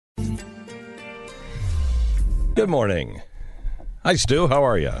Good morning. Hi, Stu. How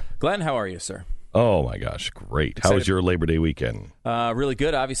are you? Glenn, how are you, sir? Oh, my gosh. Great. How was your Labor Day weekend? Really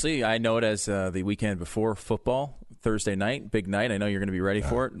good, obviously. I know it as the weekend before football, Thursday night, big night. I know you're going to be ready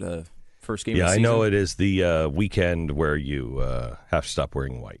for it, the first game of the season. Yeah, I know it is the weekend where you have to stop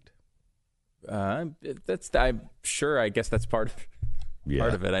wearing white. I'm sure. I guess that's part of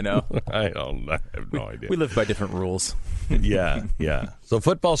it. I know. I have no idea. We live by different rules. Yeah. So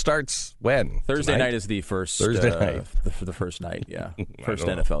football starts when? Thursday Tonight? night is the first. Thursday night. The first night, yeah. First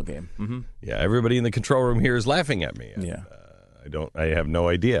NFL game. Mm-hmm. Yeah, everybody in the control room here is laughing at me. And, yeah. I have no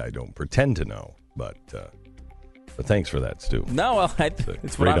idea. I don't pretend to know, but thanks for that, Stu. No, well,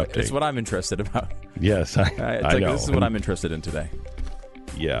 it's what I'm interested about. Yes, I know. This is what I'm interested in today.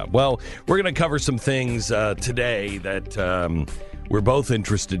 Yeah, well, we're going to cover some things today that we're both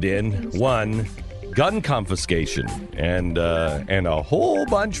interested in. One, gun confiscation, and a whole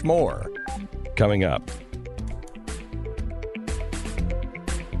bunch more coming up.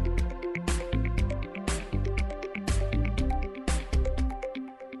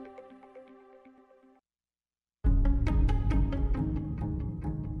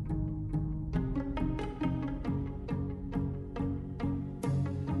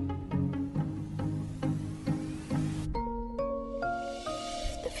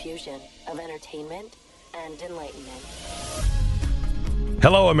 Of entertainment and enlightenment.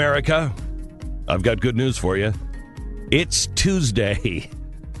 Hello, America. I've got good news for you. It's Tuesday.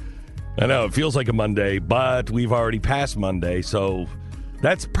 I know, it feels like a Monday, but we've already passed Monday, so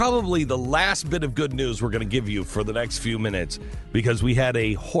that's probably the last bit of good news we're going to give you for the next few minutes, because we had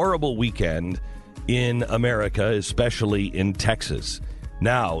a horrible weekend in America, especially in Texas.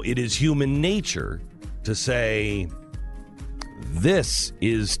 Now, it is human nature to say, this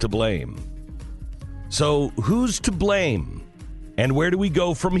is to blame. So who's to blame? And where do we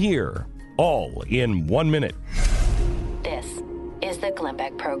go from here? All in 1 minute. This is the Glenn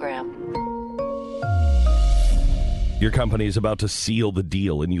Beck Program. Your company is about to seal the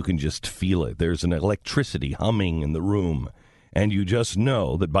deal, and you can just feel it. There's an electricity humming in the room, and you just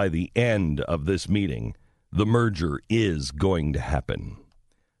know that by the end of this meeting, the merger is going to happen.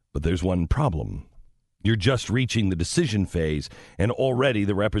 But there's one problem. You're just reaching the decision phase, and already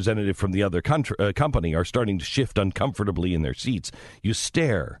the representative from the other company are starting to shift uncomfortably in their seats. You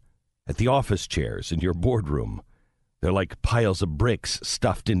stare at the office chairs in your boardroom. They're like piles of bricks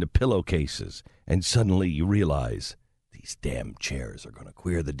stuffed into pillowcases, and suddenly you realize these damn chairs are going to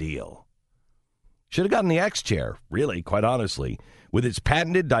queer the deal. Should have gotten the X chair, really, quite honestly. With its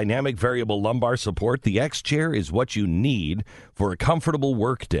patented dynamic variable lumbar support, the X chair is what you need for a comfortable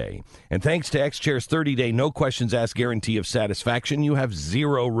workday. And thanks to X chair's 30-day no questions asked guarantee of satisfaction, you have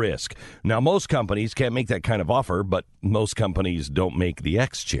zero risk. Now, most companies can't make that kind of offer, but most companies don't make the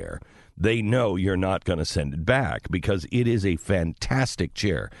X chair. They know you're not going to send it back because it is a fantastic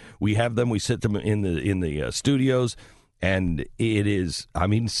chair. We have them. We sit them in the studios. And it is,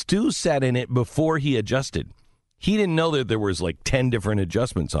 Stu sat in it before he adjusted. He didn't know that there was like 10 different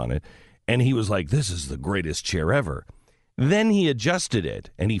adjustments on it. And he was like, this is the greatest chair ever. Then he adjusted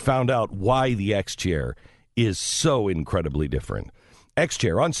it, and he found out why the X chair is so incredibly different. X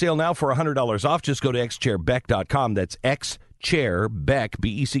chair on sale now for $100 off. Just go to xchairbeck.com. That's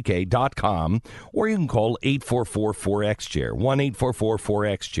xchairbeck.com, or you can call 844-4XChair,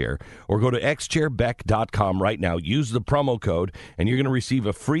 1-844-4XChair, or go to xchairbeck.com right now. Use the promo code, and you're going to receive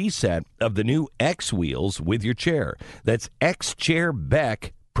a free set of the new X wheels with your chair. That's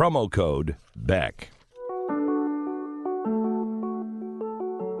xchairbeck, promo code BECK.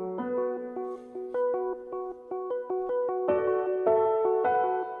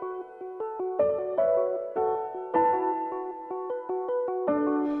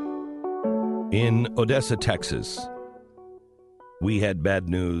 In Odessa, Texas, we had bad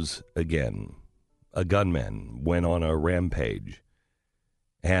news again. A gunman went on a rampage,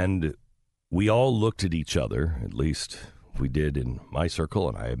 and we all looked at each other, at least we did in my circle,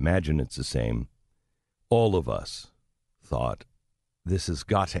 and I imagine it's the same. All of us thought, this has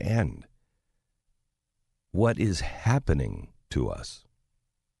got to end. What is happening to us?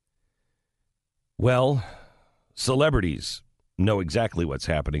 Well, celebrities know exactly what's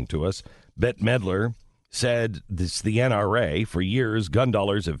happening to us. Bette Midler said this: the NRA. For years, gun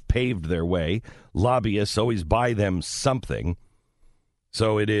dollars have paved their way. Lobbyists always buy them something.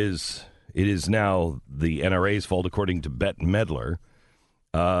 So it is now the NRA's fault, according to Bette Midler.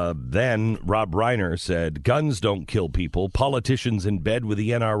 Then Rob Reiner said, guns don't kill people. Politicians in bed with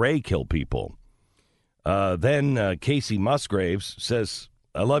the NRA kill people. Then Casey Musgraves says,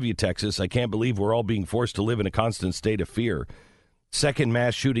 I love you, Texas. I can't believe we're all being forced to live in a constant state of fear. Second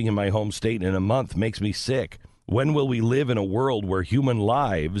mass shooting in my home state in a month makes me sick. When will we live in a world where human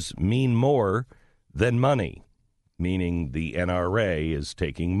lives mean more than money? Meaning the NRA is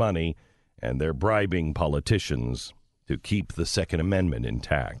taking money and they're bribing politicians to keep the Second Amendment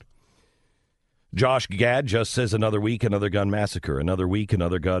intact. Josh Gad just says another week, another gun massacre. Another week,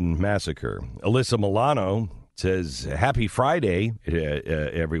 another gun massacre. Alyssa Milano says, happy Friday,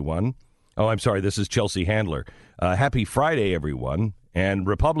 everyone. Oh, I'm sorry, this is Chelsea Handler. Happy Friday, everyone. And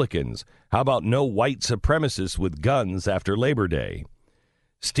Republicans, how about no white supremacists with guns after Labor Day?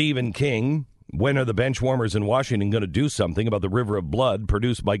 Stephen King, when are the bench warmers in Washington going to do something about the river of blood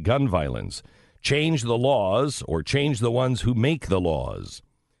produced by gun violence? Change the laws or change the ones who make the laws?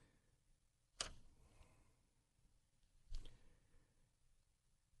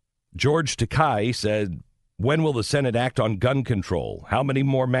 George Takei said, when will the Senate act on gun control? How many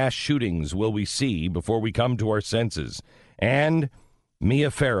more mass shootings will we see before we come to our senses? And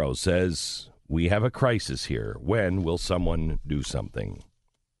Mia Farrow says, we have a crisis here. When will someone do something?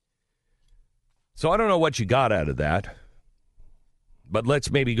 So I don't know what you got out of that, but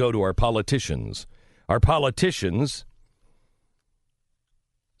let's maybe go to our politicians. Our politicians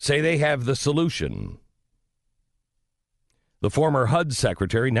say they have the solution. The former HUD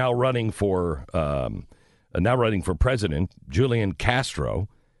secretary, now running for president, Julian Castro,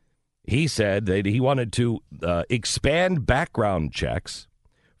 he said that he wanted to expand background checks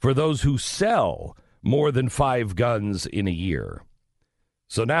for those who sell more than 5 guns in a year.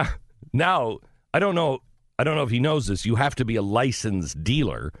 So now I don't know if he knows this. You have to be a licensed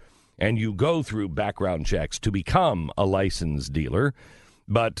dealer, and you go through background checks to become a licensed dealer.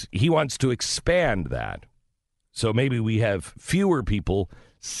 But he wants to expand that. So maybe we have fewer people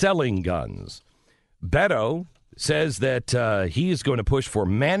selling guns. Beto says that he is going to push for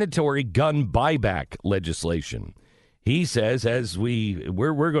mandatory gun buyback legislation. He says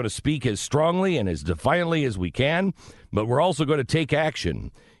we're going to speak as strongly and as defiantly as we can, but we're also going to take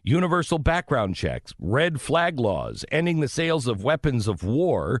action. Universal background checks, red flag laws, ending the sales of weapons of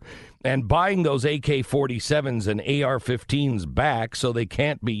war, and buying those AK-47s and AR-15s back so they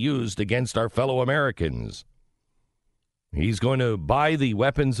can't be used against our fellow Americans. He's going to buy the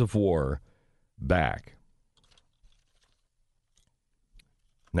weapons of war back.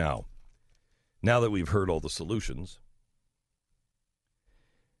 Now that we've heard all the solutions,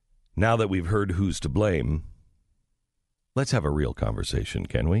 now that we've heard who's to blame, let's have a real conversation,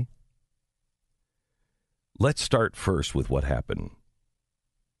 can we? Let's start first with what happened.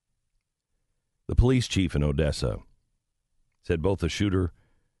 The police chief in Odessa said both the shooter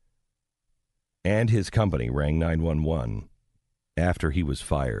and his company rang 911 after he was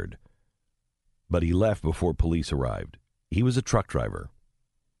fired, but he left before police arrived. He was a truck driver.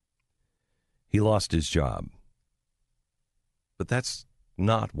 He lost his job. But that's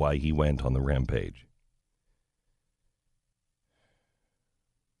not why he went on the rampage.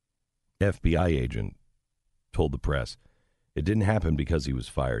 FBI agent told the press it didn't happen because he was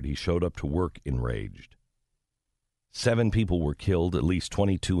fired. He showed up to work enraged. 7 people were killed, at least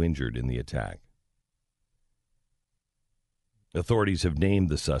 22 injured in the attack. Authorities have named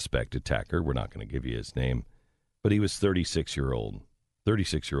the suspect attacker. We're not going to give you his name, but he was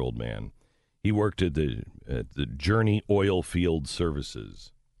 36-year-old man. He worked at the Journey Oil Field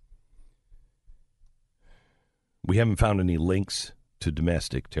Services. We haven't found any links to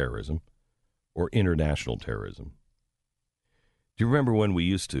domestic terrorism or international terrorism. Do you remember when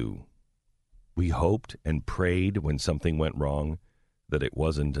we hoped and prayed when something went wrong that it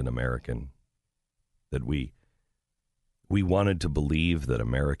wasn't an American? That we wanted to believe that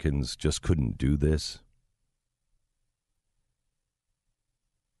Americans just couldn't do this?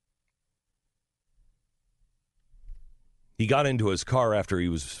 He got into his car after he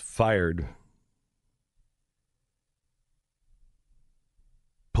was fired.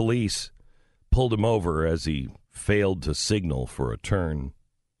 Police pulled him over as he failed to signal for a turn.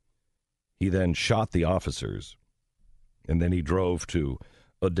 He then shot the officers, and then he drove to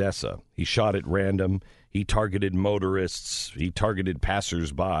Odessa. He shot at random. He targeted motorists. He targeted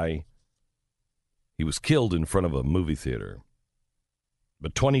passersby. He was killed in front of a movie theater.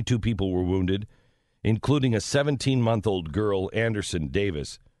 But 22 people were wounded, including a 17-month-old girl, Anderson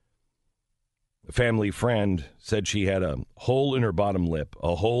Davis. A family friend said she had a hole in her bottom lip,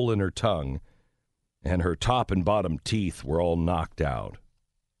 a hole in her tongue, and her top and bottom teeth were all knocked out.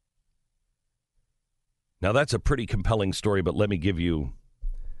 Now, that's a pretty compelling story, but let me give you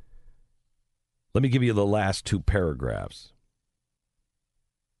the last 2 paragraphs.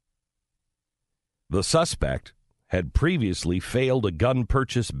 The suspect had previously failed a gun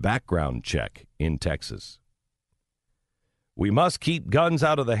purchase background check in Texas. We must keep guns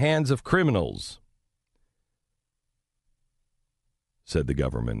out of the hands of criminals. said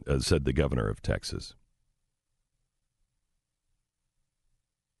the governor of Texas.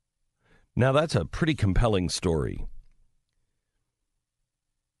 Now, that's a pretty compelling story.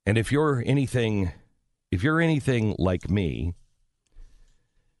 And if you're anything like me,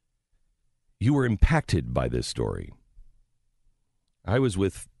 you were impacted by this story. I was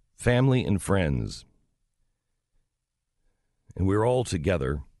with family and friends, and we were all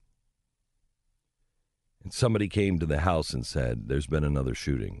together. And somebody came to the house and said, "There's been another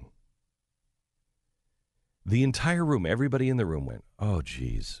shooting." The entire room, everybody in the room went, "Oh,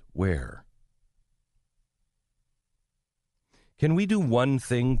 geez, where?" Can we do one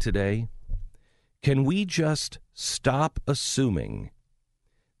thing today? Can we just stop assuming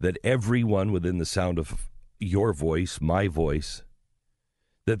that everyone within the sound of your voice, my voice,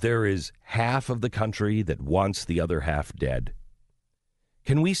 that there is half of the country that wants the other half dead?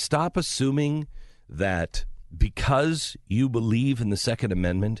 Can we stop assuming that because you believe in the Second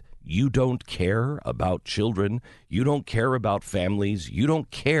Amendment, you don't care about children, you don't care about families, you don't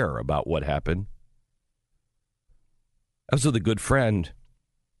care about what happened? I was with a good friend,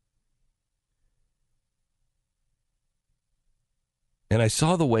 and I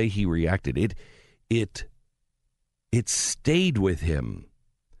saw the way he reacted. It stayed with him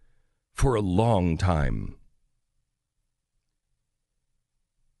for a long time.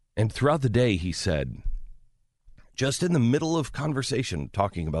 And throughout the day, he said, just in the middle of conversation,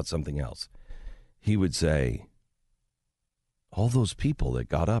 talking about something else, he would say, "All those people that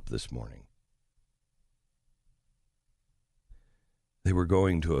got up this morning, they were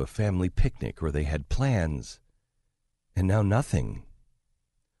going to a family picnic or they had plans, and now nothing.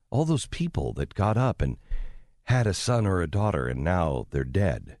 All those people that got up and had a son or a daughter, and now they're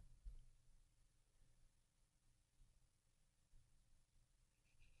dead."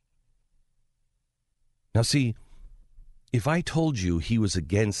 Now, see, if I told you he was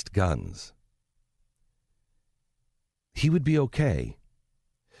against guns, he would be okay.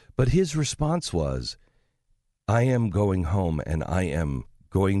 But his response was, "I am going home and I am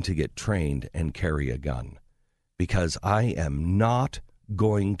going to get trained and carry a gun because I am not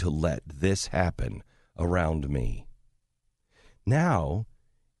going to let this happen around me." Now,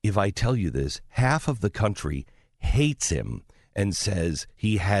 if I tell you this, half of the country hates him and says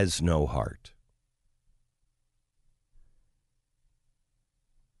he has no heart.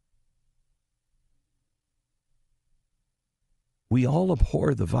 We all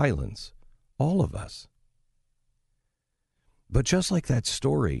abhor the violence, all of us. But just like that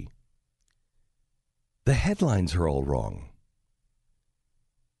story, the headlines are all wrong.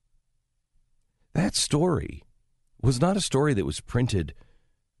 That story was not a story that was printed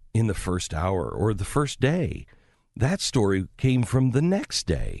in the first hour or the first day. That story came from the next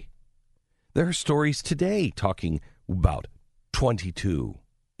day. There are stories today talking about 22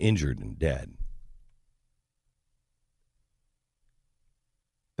 injured and dead.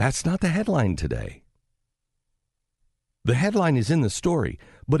 That's not the headline today. The headline is in the story,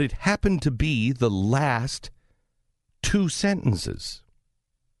 but it happened to be the last two sentences.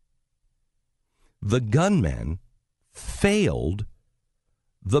 The gunman failed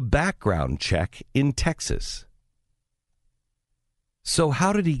the background check in Texas. So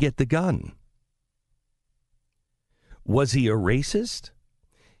how did he get the gun? Was he a racist?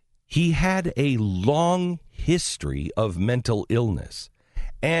 He had a long history of mental illness,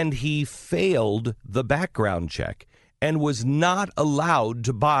 and he failed the background check and was not allowed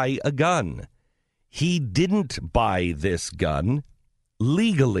to buy a gun. He didn't buy this gun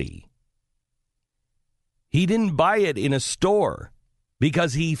legally. He didn't buy it in a store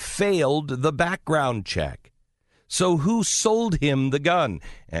because he failed the background check. So who sold him the gun?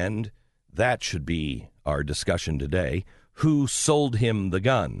 And that should be our discussion today. Who sold him the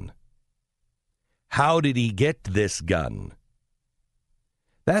gun? How did he get this gun?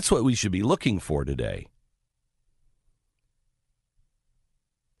 That's what we should be looking for today.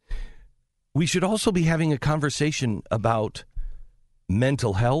 We should also be having a conversation about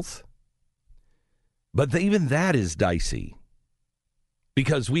mental health, but even that is dicey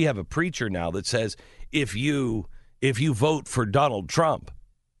because we have a preacher now that says if you vote for Donald Trump,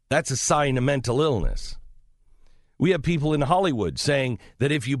 that's a sign of mental illness. We have people in Hollywood saying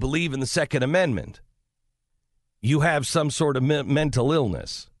that if you believe in the Second Amendment, you have some sort of mental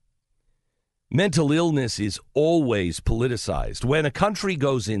illness. Mental illness is always politicized. When a country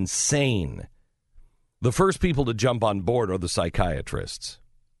goes insane, the first people to jump on board are the psychiatrists.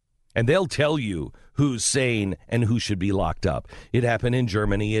 And they'll tell you who's sane and who should be locked up. It happened in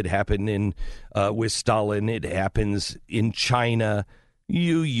Germany. It happened with Stalin. It happens in China.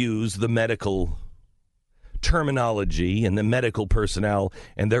 You use the medical terminology and the medical personnel,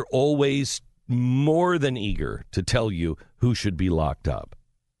 and they're always more than eager to tell you who should be locked up.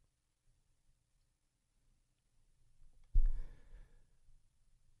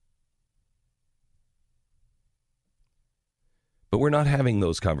 But we're not having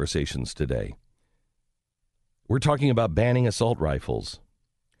those conversations today. We're talking about banning assault rifles.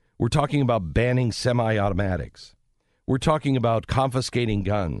 We're talking about banning semi-automatics. We're talking about confiscating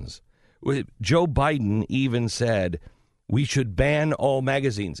guns. Joe Biden even said we should ban all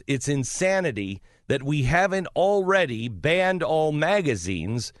magazines. It's insanity that we haven't already banned all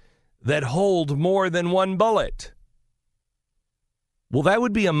magazines that hold more than one bullet. Well, that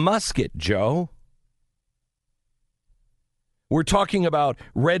would be a musket, Joe. We're talking about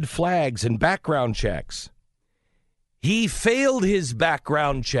red flags and background checks. He failed his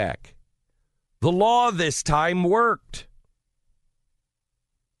background check. The law this time worked.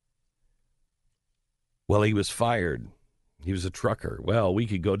 Well, he was fired. He was a trucker. Well, we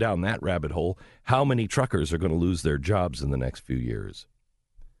could go down that rabbit hole. How many truckers are going to lose their jobs in the next few years?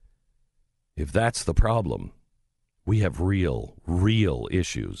 If that's the problem, we have real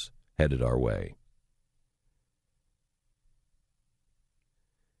issues headed our way.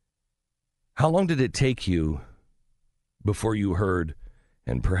 How long did it take you before you heard,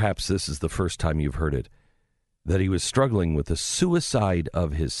 and perhaps this is the first time you've heard it, that he was struggling with the suicide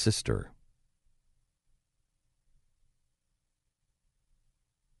of his sister?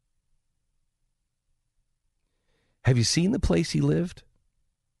 Have you seen the place he lived?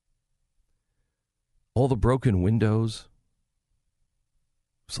 All the broken windows.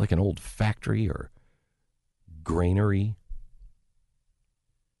 It's like an old factory or granary.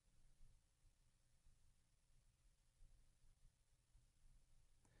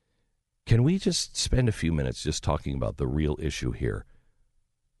 Can we just spend a few minutes just talking about the real issue here,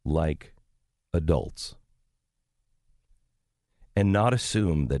 like adults, and not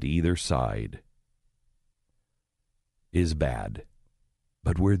assume that either side is bad,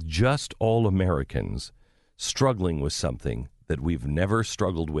 but we're just all Americans struggling with something that we've never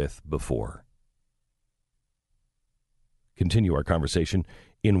struggled with before. Continue our conversation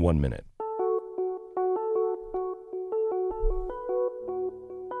in 1 minute.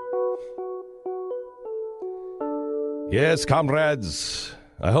 Yes, comrades,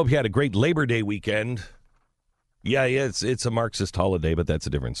 I hope you had a great Labor Day weekend. Yeah, it's a Marxist holiday, but that's a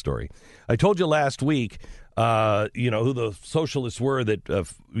different story. I told you last week, who the socialists were that,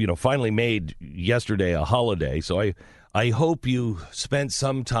 finally made yesterday a holiday. So I hope you spent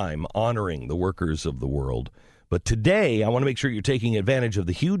some time honoring the workers of the world. But today, I want to make sure you're taking advantage of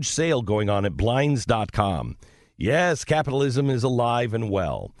the huge sale going on at Blinds.com. Yes, capitalism is alive and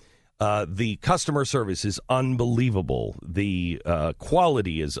well. The customer service is unbelievable. The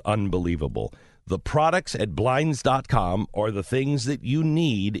quality is unbelievable. The products at Blinds.com are the things that you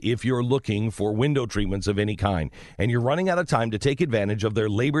need if you're looking for window treatments of any kind. And you're running out of time to take advantage of their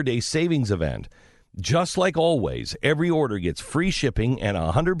Labor Day savings event. Just like always, every order gets free shipping and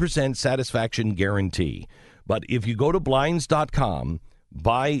a 100% satisfaction guarantee. But if you go to Blinds.com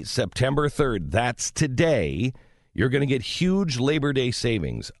by September 3rd, that's today, you're going to get huge Labor Day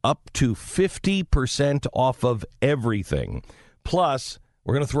savings, up to 50% off of everything. Plus,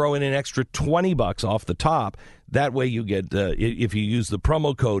 we're going to throw in an extra $20 off the top. That way you get, if you use the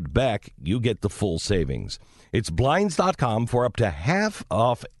promo code BECK, you get the full savings. It's Blinds.com for up to half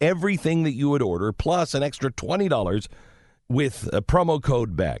off everything that you would order, plus an extra $20 with a promo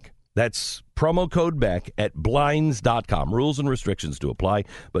code BECK. That's promo code BECK at Blinds.com. Rules and restrictions to apply.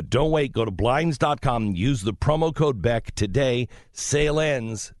 But don't wait. Go to Blinds.com and use the promo code BECK today. Sale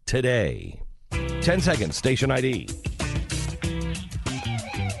ends today. 10 seconds. Station ID.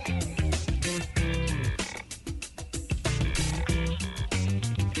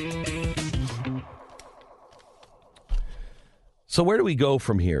 So where do we go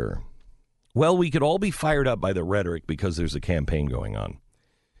from here? Well, we could all be fired up by the rhetoric because there's a campaign going on.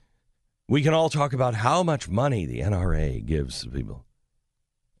 We can all talk about how much money the NRA gives people.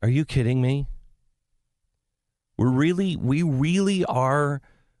 Are you kidding me? We really are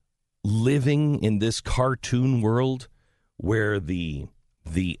living in this cartoon world where the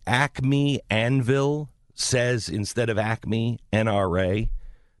Acme anvil says instead of Acme NRA,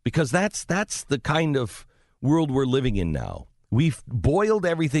 because that's the kind of world we're living in now. We've boiled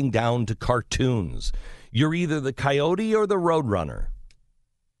everything down to cartoons. You're either the coyote or the roadrunner.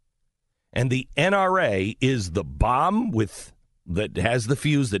 And the NRA is the bomb that has the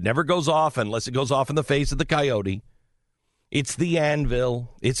fuse that never goes off unless it goes off in the face of the coyote. It's the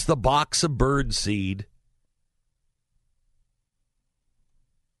anvil. It's the box of bird seed.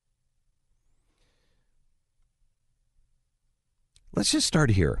 Let's just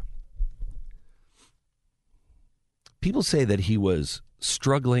start here. People say that he was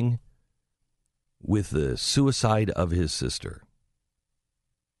struggling with the suicide of his sister.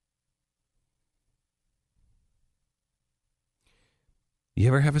 You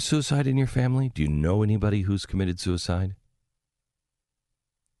ever have a suicide in your family? Do you know anybody who's committed suicide?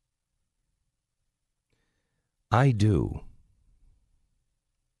 I do.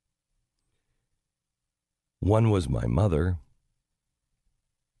 One was my mother.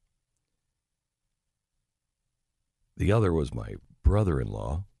 The other was my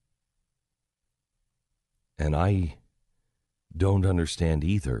brother-in-law. And I don't understand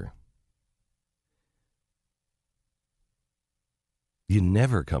either. You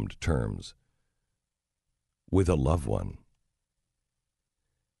never come to terms with a loved one.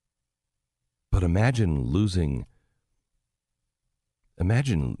 But imagine losing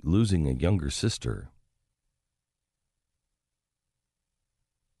a younger sister.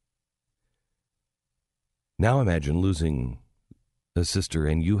 Now imagine losing a sister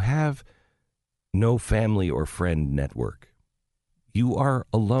and you have no family or friend network. You are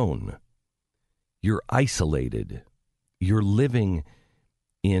alone. You're isolated. You're living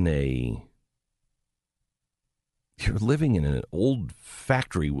in an old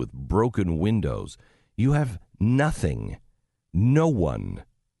factory with broken windows. You have nothing, no one,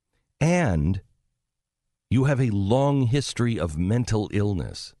 and you have a long history of mental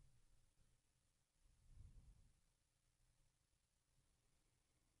illness.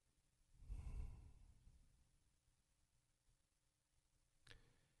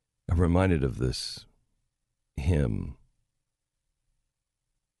 I'm reminded of this hymn.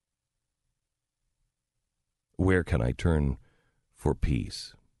 Where can I turn for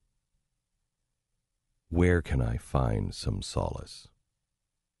peace? Where can I find some solace?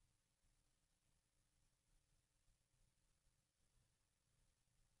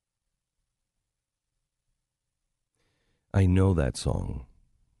 I know that song.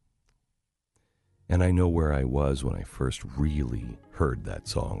 And I know where I was when I first really heard that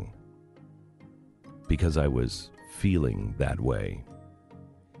song. Because I was feeling that way.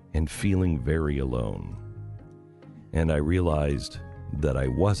 And feeling very alone. And I realized that I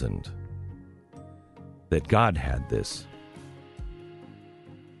wasn't. That God had this.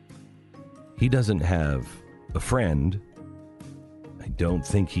 He doesn't have a friend. I don't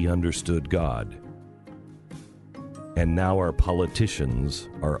think he understood God. And now our politicians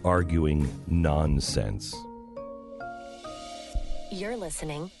are arguing nonsense. You're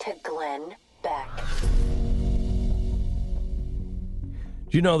listening to Glenn Beck.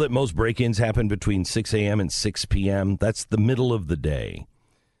 Do you know that most break-ins happen between 6 a.m. and 6 p.m.? That's the middle of the day.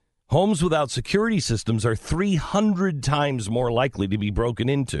 Homes without security systems are 300 times more likely to be broken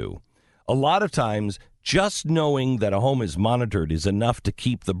into. A lot of times, just knowing that a home is monitored is enough to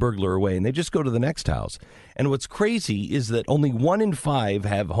keep the burglar away, and they just go to the next house. And what's crazy is that only 1 in 5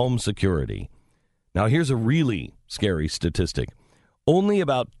 have home security. Now, here's a really scary statistic. Only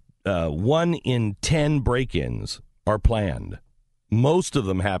about 1 in 10 break-ins are planned. Most of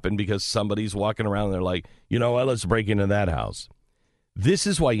them happen because somebody's walking around and they're like, you know what, let's break into that house. This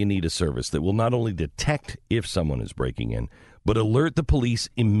is why you need a service that will not only detect if someone is breaking in, but alert the police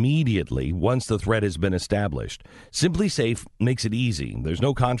immediately once the threat has been established. Simply Safe makes it easy. There's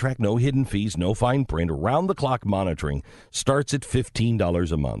no contract, no hidden fees, no fine print. Around-the-clock monitoring starts at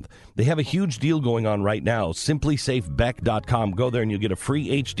 $15 a month. They have a huge deal going on right now. SimplySafeBeck.com. Go there and you'll get a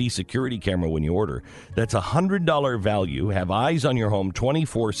free HD security camera when you order. That's a $100 value. Have eyes on your home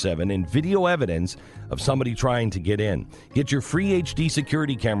 24/7 and video evidence of somebody trying to get in. Get your free HD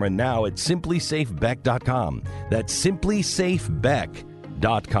security camera now at SimplySafeBeck.com. That's SimplySafeBeck.com.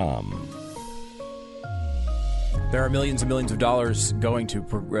 There are millions and millions of dollars going to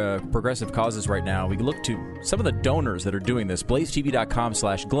progressive causes right now. We can look to some of the donors that are doing this.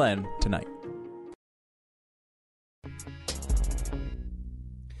 BlazeTV.com/Glenn tonight.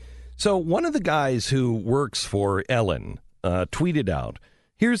 So one of the guys who works for Ellen tweeted out,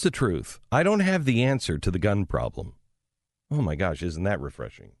 "Here's the truth. I don't have the answer to the gun problem." Oh my gosh, isn't that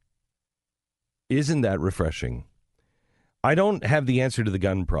refreshing? Isn't that refreshing? I don't have the answer to the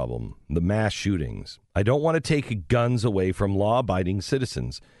gun problem, the mass shootings. I don't want to take guns away from law-abiding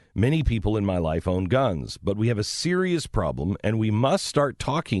citizens. Many people in my life own guns, but we have a serious problem, and we must start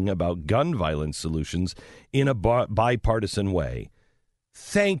talking about gun violence solutions in a bipartisan way.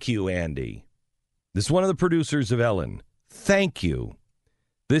 Thank you, Andy. This is one of the producers of Ellen. Thank you.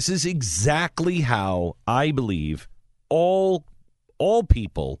 This is exactly how I believe all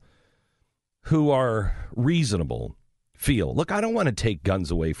people who are reasonable feel. Look, I don't want to take guns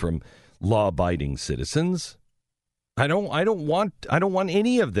away from law-abiding citizens. I don't want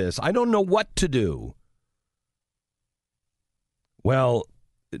any of this. I don't know what to do. Well,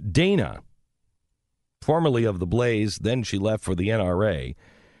 Dana, formerly of the Blaze, then she left for the NRA.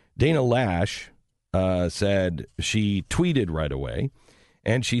 Dana Lash said, she tweeted right away,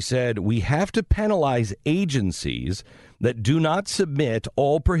 and she said, "We have to penalize agencies that do not submit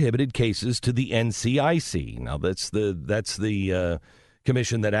all prohibited cases to the NCIC." Now, that's the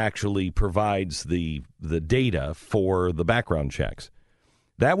commission that actually provides the data for the background checks.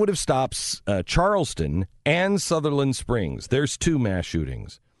 That would have stopped Charleston and Sutherland Springs. There's 2 mass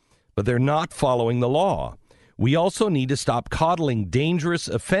shootings, but they're not following the law. We also need to stop coddling dangerous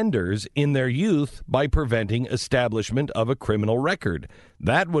offenders in their youth by preventing establishment of a criminal record.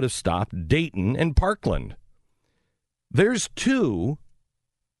 That would have stopped Dayton and Parkland. There's two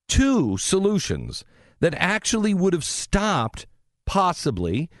solutions that actually would have stopped,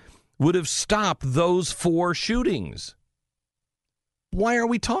 possibly, would have stopped those 4 shootings. Why are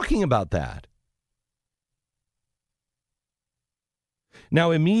we talking about that? Now,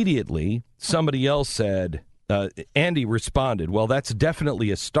 immediately, somebody else said, Andy responded, "Well, that's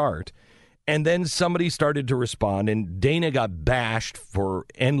definitely a start." And then somebody started to respond, and Dana got bashed for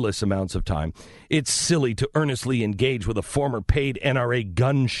endless amounts of time. "It's silly to earnestly engage with a former paid NRA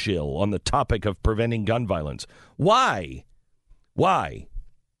gun shill on the topic of preventing gun violence." Why?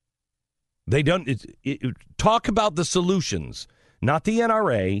 They don't talk about the solutions, not the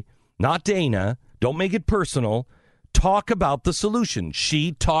NRA, not Dana. Don't make it personal. Talk about the solution.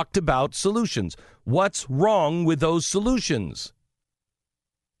 She talked about solutions. What's wrong with those solutions?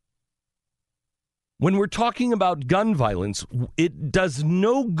 When we're talking about gun violence, it does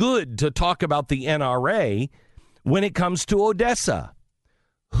no good to talk about the NRA when it comes to Odessa.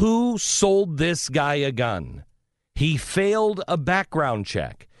 Who sold this guy a gun? He failed a background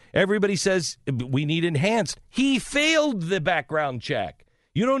check. Everybody says we need enhanced. He failed the background check.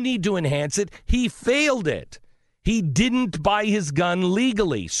 You don't need to enhance it. He failed it. He didn't buy his gun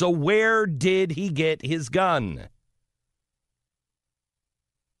legally. So where did he get his gun?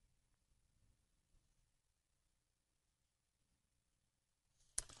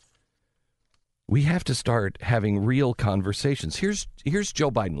 We have to start having real conversations. Here's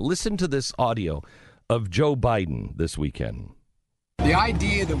Joe Biden. Listen to this audio of Joe Biden this weekend. The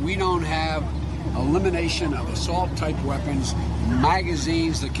idea that we don't have elimination of assault-type weapons,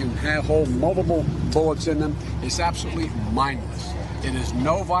 magazines that can hold multiple bullets in them, is absolutely mindless. It is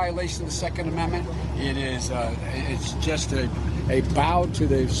no violation of the Second Amendment. It is it's just a bow to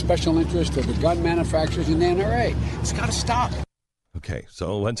the special interest of the gun manufacturers and the NRA. It's got to stop. Okay,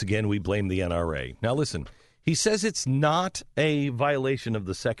 so once again, we blame the NRA. Now listen, he says it's not a violation of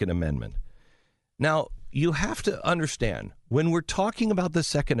the Second Amendment. Now, you have to understand, when we're talking about the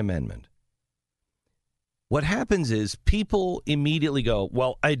Second Amendment, what happens is people immediately go,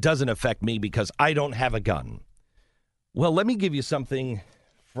 well, it doesn't affect me because I don't have a gun. Well, let me give you something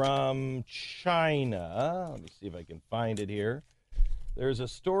from China. Let me see if I can find it here. There's a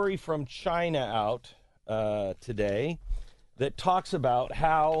story from China out today that talks about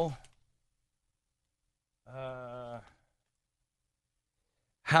how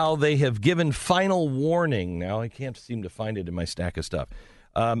they have given final warning. Now, I can't seem to find it in my stack of stuff.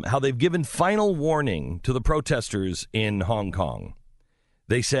 How they've given final warning to the protesters in Hong Kong.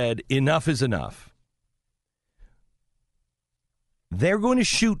 They said, enough is enough. They're going to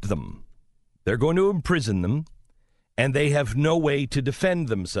shoot them. They're going to imprison them, and they have no way to defend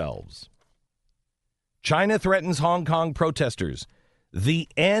themselves. China threatens Hong Kong protesters. The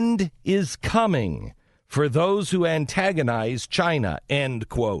end is coming for those who antagonize China, end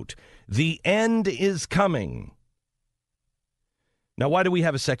quote. The end is coming. Now, why do we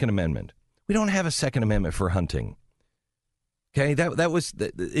have a Second Amendment? We don't have a Second Amendment for hunting. Okay, that was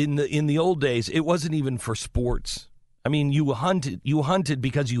in the old days. It wasn't even for sports. I mean, you hunted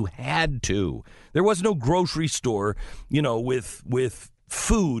because you had to. There was no grocery store, with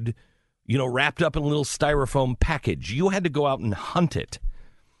food, wrapped up in a little styrofoam package. You had to go out and hunt it.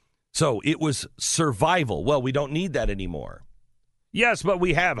 So it was survival. Well, we don't need that anymore. Yes, but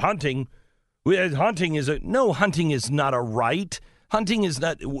we have hunting. Hunting is not a right. Hunting is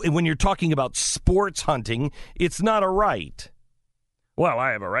not, when you're talking about sports hunting, it's not a right. Well,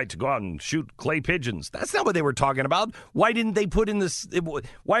 I have a right to go out and shoot clay pigeons. That's not what they were talking about. Why didn't they put in this?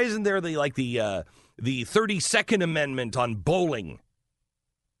 Why isn't there the 32nd Amendment on bowling?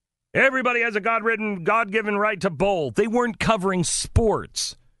 Everybody has a God-given right to bowl. They weren't covering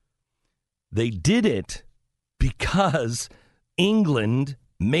sports. They did it because England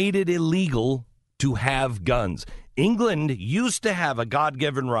made it illegal to have guns. England used to have a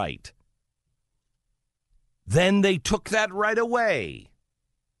God-given right. Then they took that right away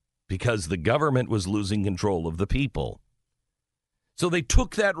because the government was losing control of the people. So they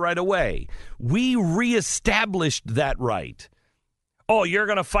took that right away. We reestablished that right. Oh, you're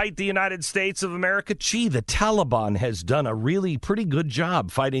going to fight the United States of America? Gee, the Taliban has done a really pretty good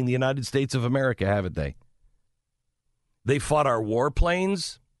job fighting the United States of America, haven't they? They fought our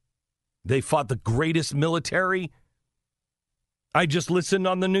warplanes. They fought the greatest military. I just listened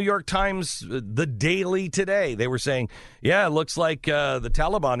on the New York Times, the Daily today. They were saying, yeah, it looks like the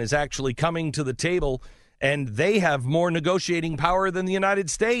Taliban is actually coming to the table, and they have more negotiating power than the United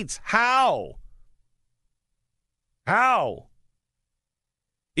States. How? How?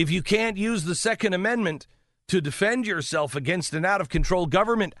 If you can't use the Second Amendment to defend yourself against an out-of-control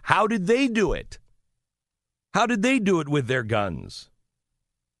government, how did they do it? How did they do it with their guns?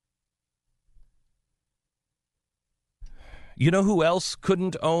 You know who else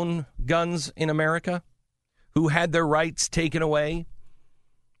couldn't own guns in America? Who had their rights taken away?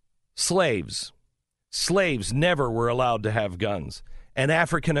 Slaves. Slaves never were allowed to have guns. And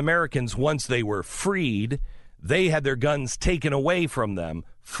African Americans, once they were freed, they had their guns taken away from them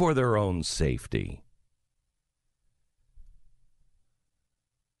for their own safety.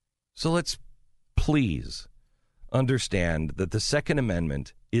 So let's please understand that the Second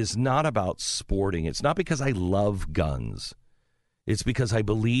Amendment is not about sporting. It's not because I love guns. It's because I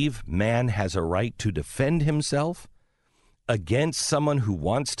believe man has a right to defend himself against someone who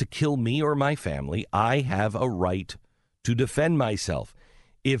wants to kill me or my family. I have a right to defend myself.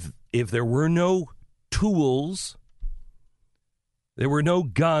 If there were no tools, there were no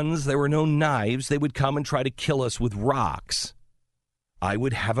guns, there were no knives, they would come and try to kill us with rocks. I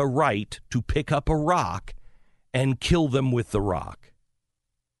would have a right to pick up a rock and kill them with the rock.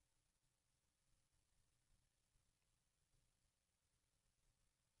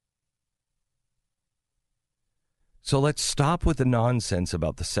 So let's stop with the nonsense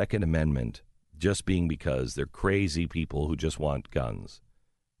about the Second Amendment just being because they're crazy people who just want guns.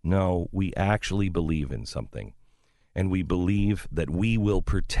 No, we actually believe in something. And we believe that we will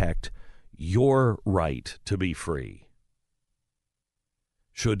protect your right to be free.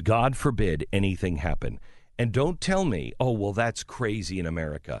 Should God forbid anything happen. And don't tell me, oh, well, that's crazy in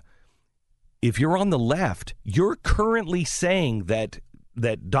America. If you're on the left, you're currently saying that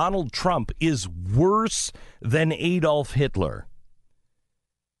Donald Trump is worse than Adolf Hitler.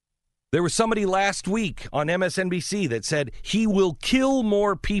 There was somebody last week on MSNBC that said he will kill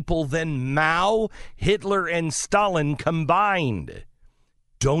more people than Mao, Hitler, and Stalin combined.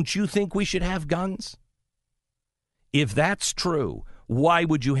 Don't you think we should have guns? If that's true, why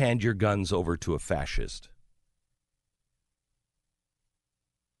would you hand your guns over to a fascist?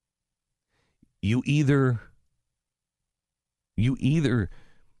 You either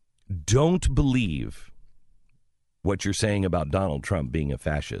don't believe what you're saying about Donald Trump being a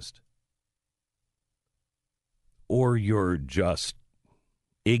fascist, or you're just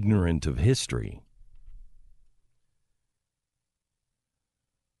ignorant of history.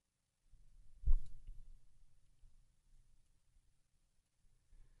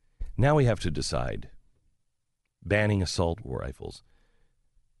 Now we have to decide. Banning assault rifles.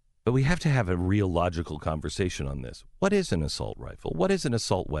 But we have to have a real logical conversation on this. What is an assault rifle? What is an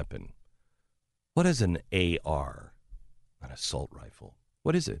assault weapon? What is an AR? An assault rifle.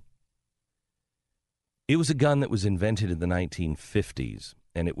 What is it? It was a gun that was invented in the 1950s,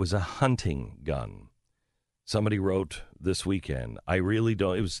 and it was a hunting gun. Somebody wrote this weekend, it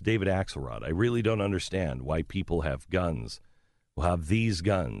was David Axelrod, I really don't understand why people have guns. Will have these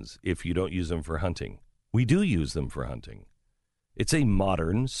guns if you don't use them for hunting. We do use them for hunting. It's a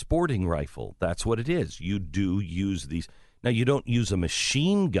modern sporting rifle. That's what it is. You do use these. Now, you don't use a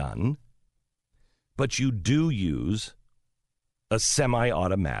machine gun, but you do use a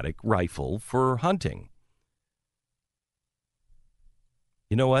semi-automatic rifle for hunting.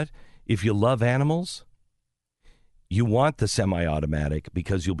 You know what? If you love animals, you want the semi-automatic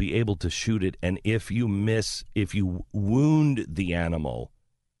because you'll be able to shoot it. And if you wound the animal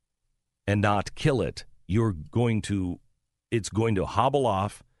and not kill it, it's going to hobble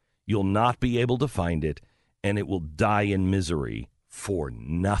off. You'll not be able to find it, and it will die in misery for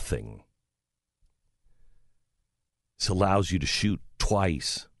nothing. This allows you to shoot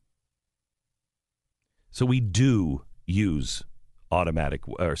twice. So we do use automatic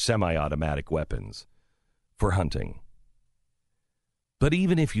or semi-automatic weapons for hunting. But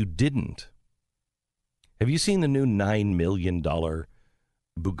even if you didn't, have you seen the new $9 million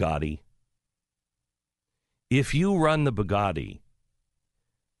Bugatti? If you run the Bugatti,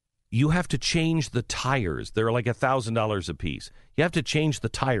 you have to change the tires. They're like $1,000 a piece. You have to change the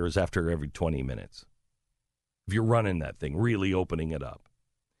tires after every 20 minutes. if you're running that thing, really opening it up.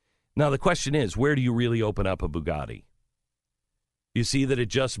 Now, the question is, where do you really open up a Bugatti? You see that it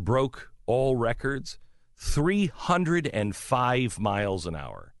just broke all records? 305 miles an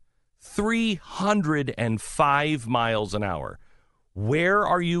hour. 305 miles an hour. Where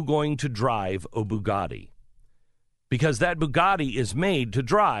are you going to drive a Bugatti? Because that Bugatti is made to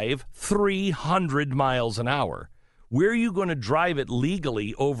drive 300 miles an hour. Where are you going to drive it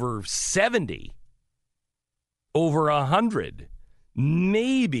legally over 70? Over 100?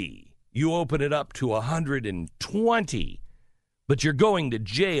 Maybe you open it up to 120, but you're going to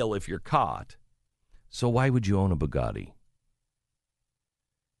jail if you're caught. So why would you own a Bugatti?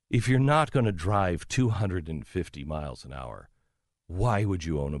 If you're not going to drive 250 miles an hour, why would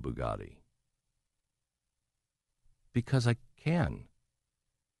you own a Bugatti? Because I can.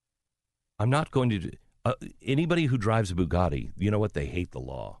 I'm not going to... anybody who drives a Bugatti, you know what? They hate the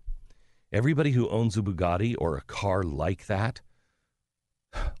law. Everybody who owns a Bugatti or a car like that,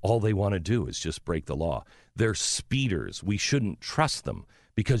 all they want to do is just break the law. They're speeders. We shouldn't trust them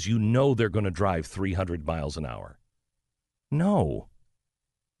because you know they're going to drive 300 miles an hour. No.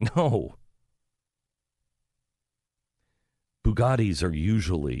 Bugattis are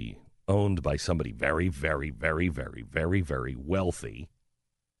usually owned by somebody very, very, very, very, very, very wealthy.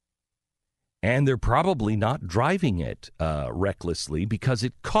 And they're probably not driving it recklessly because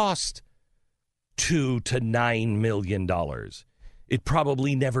it cost $2 to $9 million. It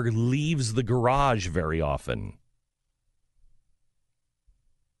probably never leaves the garage very often.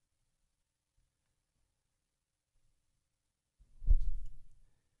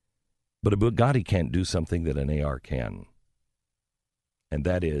 But a Bugatti can't do something that an AR can. And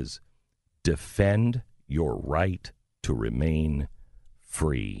that is defend your right to remain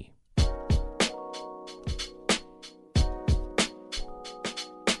free.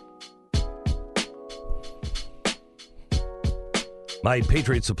 My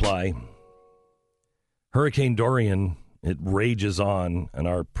Patriot Supply, Hurricane Dorian, it rages on, and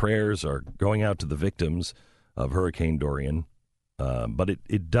our prayers are going out to the victims of Hurricane Dorian. But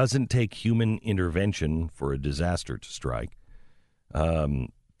it doesn't take human intervention for a disaster to strike.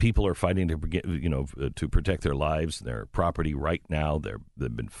 People are fighting to protect their lives, their property right now.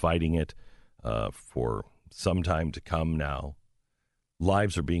 They've been fighting it for some time to come now.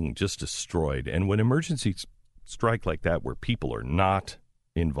 Lives are being just destroyed. And when emergencies strike like that where people are not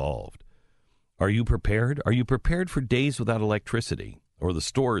involved, are you prepared? Are you prepared for days without electricity or the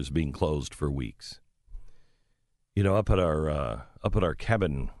stores being closed for weeks? You know, up at our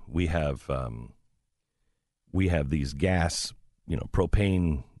cabin, we have these gas,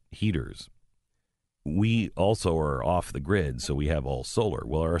 propane heaters. We also are off the grid, so we have all solar.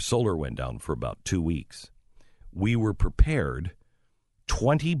 Well, our solar went down for about 2 weeks. We were prepared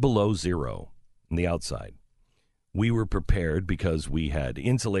 20 below zero on the outside. We were prepared because we had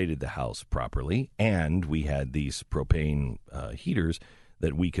insulated the house properly, and we had these propane heaters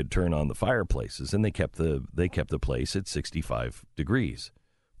that we could turn on the fireplaces, and they kept the place at 65 degrees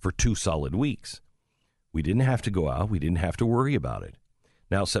for 2 solid weeks. We didn't have to go out. We didn't have to worry about it.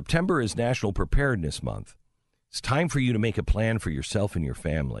 Now, September is National Preparedness Month. It's time for you to make a plan for yourself and your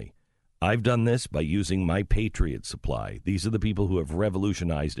family. I've done this by using My Patriot Supply. These are the people who have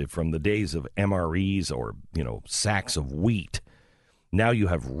revolutionized it from the days of MREs or, sacks of wheat. Now you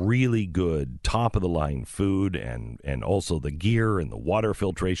have really good, top-of-the-line food and also the gear and the water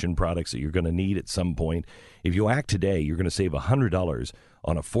filtration products that you're going to need at some point. If you act today, you're going to save $100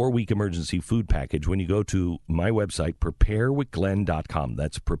 on a 4-week emergency food package when you go to my website, preparewithglenn.com.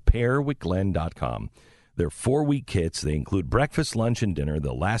 That's preparewithglenn.com. They're 4-week kits. They include breakfast, lunch, and dinner.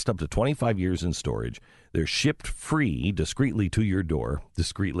 They'll last up to 25 years in storage. They're shipped free discreetly to your door.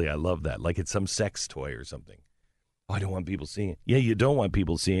 Discreetly, I love that. Like it's some sex toy or something. Oh, I don't want people seeing it. Yeah, you don't want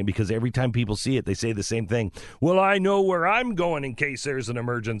people seeing it because every time people see it, they say the same thing. Well, I know where I'm going in case there's an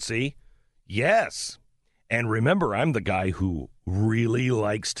emergency. Yes. And remember, I'm the guy who really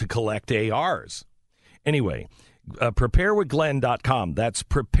likes to collect ARs. Anyway, preparewithglenn.com. That's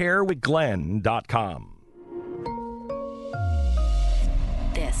preparewithglenn.com.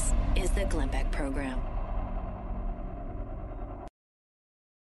 This is the Glenn Beck Program.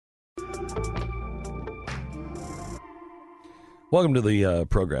 Welcome to the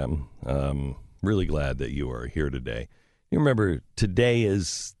program. Really glad that you are here today. You remember, today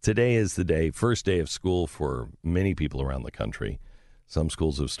is the day, first day of school for many people around the country. Some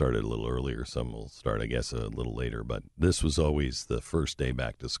schools have started a little earlier. Some will start, I guess, a little later. But this was always the first day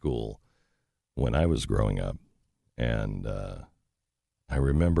back to school when I was growing up. And I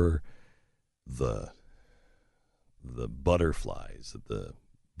remember the butterflies at the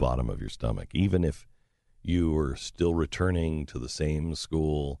bottom of your stomach. Even if You were still returning to the same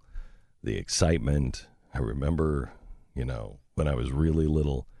school, the excitement. I remember, when I was really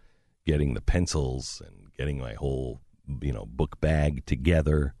little, getting the pencils and getting my whole, book bag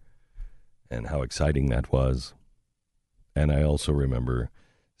together and how exciting that was. And I also remember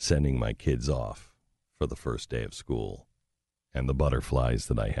sending my kids off for the first day of school and the butterflies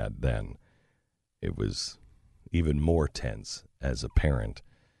that I had then. It was even more tense as a parent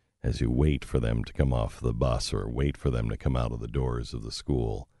as you wait for them to come off the bus or wait for them to come out of the doors of the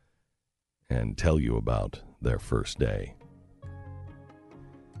school and tell you about their first day.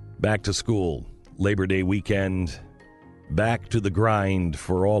 Back to school, Labor Day weekend, back to the grind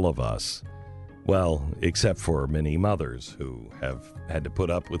for all of us. Well, except for many mothers who have had to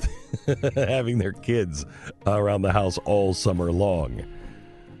put up with having their kids around the house all summer long.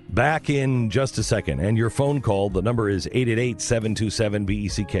 Back in just a second, and your phone call, the number is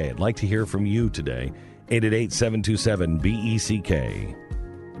 888-727-BECK. I'd like to hear from you today, 888-727-BECK.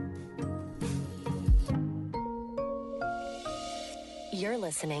 You're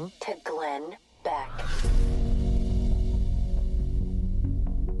listening to Glenn Beck.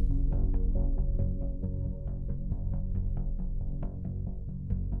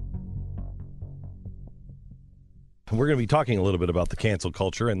 We're going to be talking a little bit about the cancel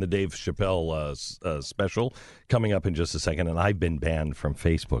culture and the Dave Chappelle special coming up in just a second. And I've been banned from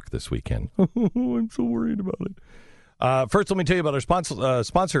Facebook this weekend. I'm so worried about it. First, let me tell you about our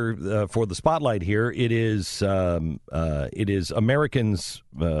sponsor for the spotlight here. It is American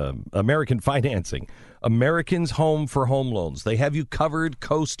Financing. Americans Home for Home Loans. They have you covered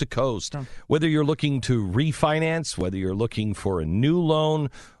coast to coast. Whether you're looking to refinance, whether you're looking for a new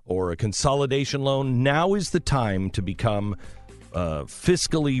loan or a consolidation loan, now is the time to become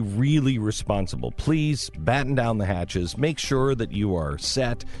fiscally really responsible. Please batten down the hatches. Make sure that you are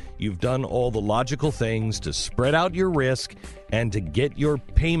set. You've done all the logical things to spread out your risk and to get your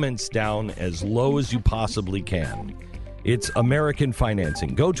payments down as low as you possibly can. It's American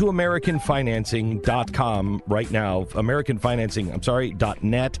Financing. Go to AmericanFinancing.com right now. .net,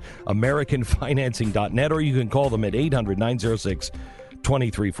 AmericanFinancing.net, or you can call them at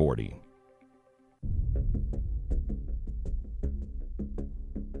 800-906-2340.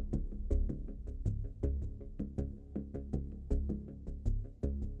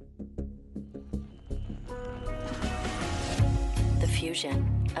 The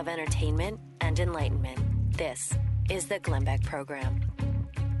fusion of entertainment and enlightenment. This is the Glenn Beck Program.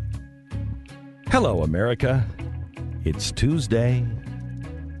 Hello, America. It's Tuesday.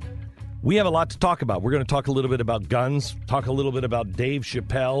 We have a lot to talk about. We're going to talk a little bit about guns, talk a little bit about Dave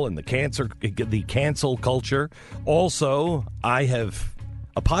Chappelle and the cancel culture. Also, I have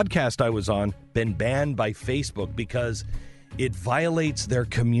a podcast I was on been banned by Facebook because it violates their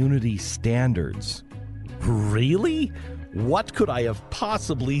community standards. Really? What could I have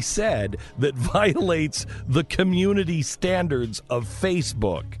possibly said that violates the community standards of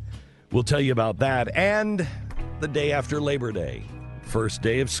Facebook? We'll tell you about that. And the day after Labor Day, first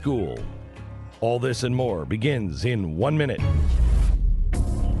day of school. All this and more begins in 1 minute.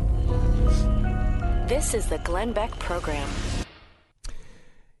 This is the Glenn Beck Program.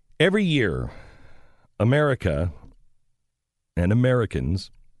 Every year, America and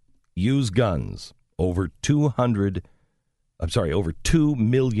Americans use guns over 2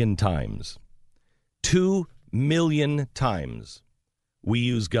 million times. 2 million times we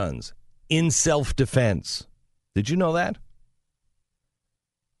use guns in self-defense. Did you know that?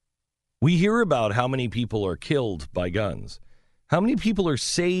 We hear about how many people are killed by guns. How many people are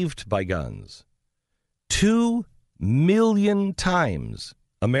saved by guns? 2 million times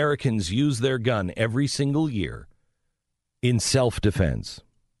Americans use their gun every single year in self-defense.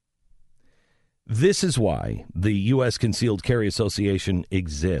 This is why the U.S. Concealed Carry Association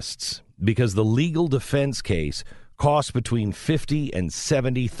exists, because the legal defense case costs between $50,000 and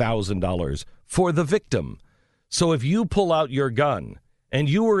 $70,000 for the victim. So if you pull out your gun and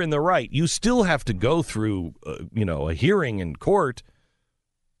you were in the right, you still have to go through, a hearing in court,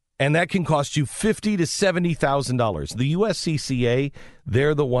 and that can cost you $50,000 to $70,000. The USCCA,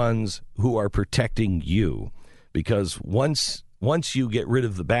 they're the ones who are protecting you, because once you get rid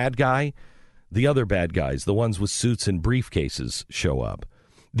of the bad guy, the other bad guys, the ones with suits and briefcases, show up.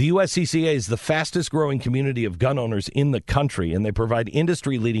 The USCCA is the fastest growing community of gun owners in the country, and they provide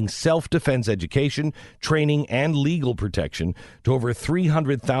industry-leading self-defense education, training, and legal protection to over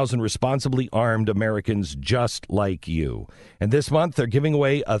 300,000 responsibly armed Americans just like you. And this month, they're giving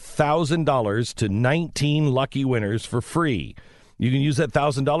away $1,000 to 19 lucky winners for free. You can use that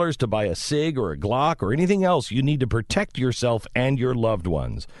 $1,000 to buy a SIG or a Glock or anything else you need to protect yourself and your loved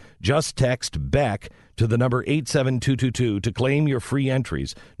ones. Just text BECK to to the number 87222 to claim your free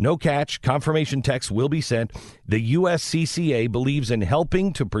entries. No catch. Confirmation text will be sent. The USCCA believes in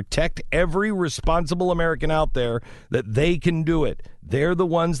helping to protect every responsible American out there, that they can do it. They're the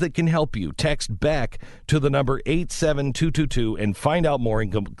ones that can help you. Text BECK to the number 87222 and find out more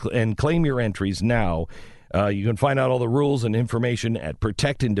and claim your entries now. You can find out all the rules and information at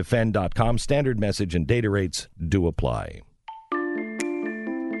protectanddefend.com. Standard message and data rates do apply.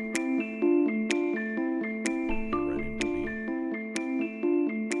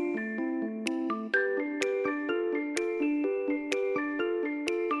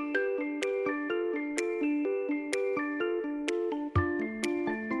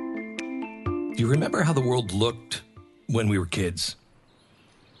 Do you remember how the world looked when we were kids?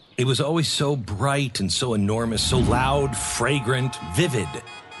 It was always so bright and so enormous, so loud, fragrant, vivid.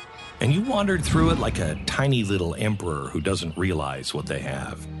 And you wandered through it like a tiny little emperor who doesn't realize what they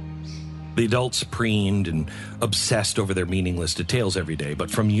have. The adults preened and obsessed over their meaningless details every day, but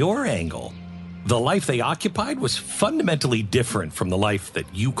from your angle, the life they occupied was fundamentally different from the life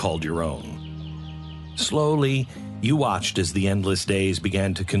that you called your own. Slowly, you watched as the endless days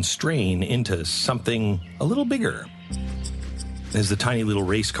began to constrain into something a little bigger. As the tiny little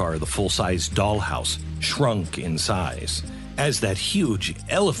race car, the full-size dollhouse, shrunk in size. As that huge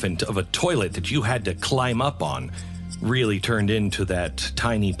elephant of a toilet that you had to climb up on really turned into that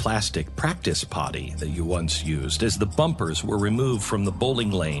tiny plastic practice potty that you once used. As the bumpers were removed from the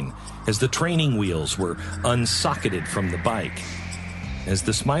bowling lane. As the training wheels were unsocketed from the bike. As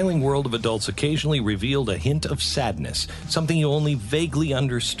the smiling world of adults occasionally revealed a hint of sadness, something you only vaguely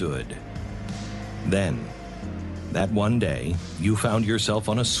understood. Then, that one day, you found yourself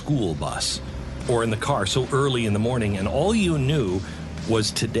on a school bus or in the car so early in the morning, and all you knew was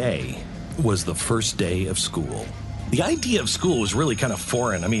today was the first day of school. The idea of school was really kind of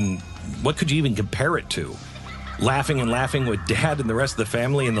foreign. I mean, what could you even compare it to? Laughing with Dad and the rest of the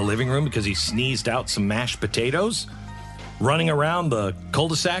family in the living room because he sneezed out some mashed potatoes? Running around the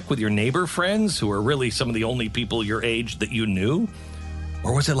cul-de-sac with your neighbor friends who are really some of the only people your age that you knew?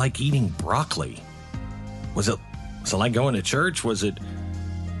 Or was it like eating broccoli? Was it like going to church? It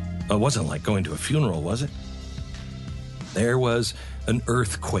wasn't like going to a funeral, was it? There was an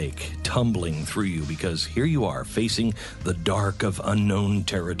earthquake tumbling through you because here you are facing the dark of unknown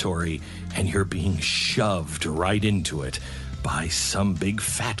territory and you're being shoved right into it by some big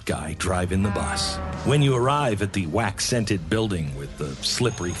fat guy driving the bus. When you arrive at the wax-scented building with the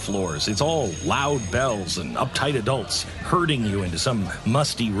slippery floors, it's all loud bells and uptight adults herding you into some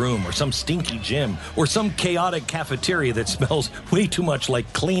musty room or some stinky gym or some chaotic cafeteria that smells way too much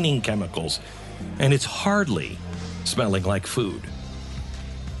like cleaning chemicals. And it's hardly smelling like food.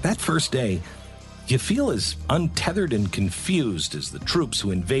 That first day, you feel as untethered and confused as the troops who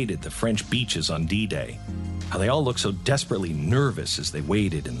invaded the French beaches on D-Day. How they all look so desperately nervous as they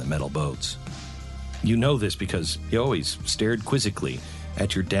waded in the metal boats. You know this because you always stared quizzically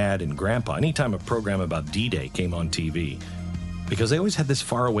at your dad and grandpa anytime a program about D-Day came on TV, because they always had this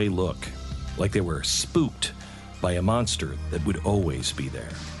faraway look, like they were spooked by a monster that would always be there.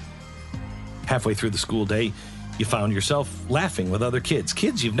 Halfway through the school day, you found yourself laughing with other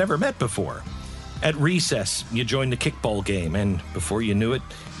kids you've never met before. At recess, you joined the kickball game, and before you knew it,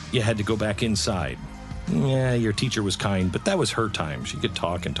 you had to go back inside. Yeah, your teacher was kind, but that was her time. She could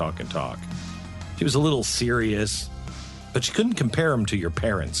talk and talk and talk. She was a little serious, but she couldn't compare him to your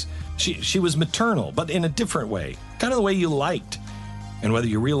parents. She was maternal, but in a different way, kind of the way you liked. And whether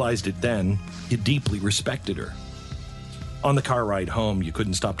you realized it then, you deeply respected her. On the car ride home, you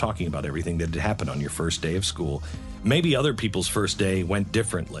couldn't stop talking about everything that had happened on your first day of school. Maybe other people's first day went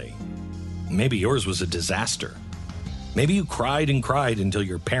differently. Maybe yours was a disaster. Maybe you cried and cried until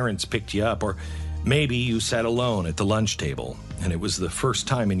your parents picked you up, or maybe you sat alone at the lunch table, and it was the first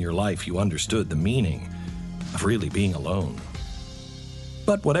time in your life you understood the meaning of really being alone.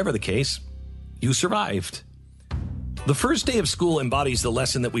 But whatever the case, you survived. The first day of school embodies the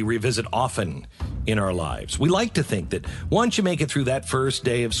lesson that we revisit often in our lives. We like to think that once you make it through that first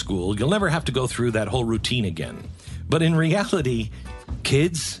day of school, you'll never have to go through that whole routine again. But in reality,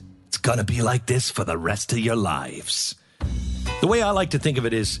 kids, it's gonna be like this for the rest of your lives. The way I like to think of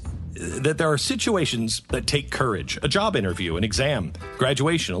it is that there are situations that take courage. A job interview, an exam,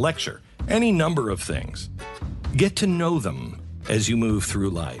 graduation, a lecture, any number of things. Get to know them as you move through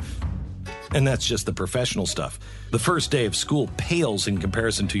life. And that's just the professional stuff. The first day of school pales in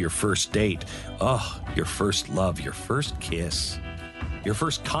comparison to your first date. Oh, your first love, your first kiss, your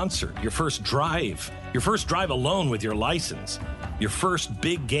first concert, your first drive alone with your license, your first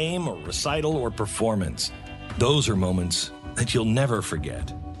big game or recital or performance. Those are moments that you'll never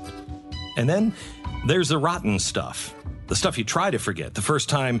forget. And then There's the rotten stuff, the stuff you try to forget, the first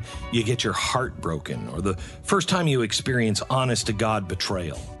time you get your heart broken, or the first time you experience honest-to-God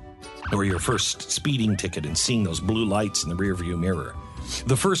betrayal, or your first speeding ticket and seeing those blue lights in the rearview mirror,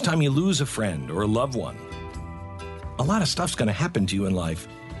 the first time you lose a friend or a loved one. A lot of stuff's going to happen to you in life,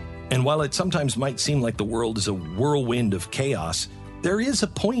 and while it sometimes might seem like the world is a whirlwind of chaos, there is a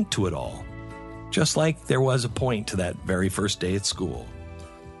point to it all, just like there was a point to that very first day at school.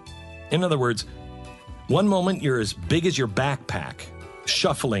 In other words, one moment you're as big as your backpack,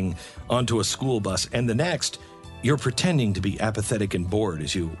 shuffling onto a school bus, and the next, you're pretending to be apathetic and bored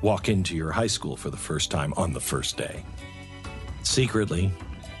as you walk into your high school for the first time on the first day. Secretly,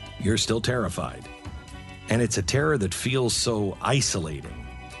 you're still terrified. And it's a terror that feels so isolating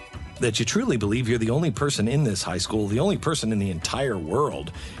that you truly believe you're the only person in this high school, the only person in the entire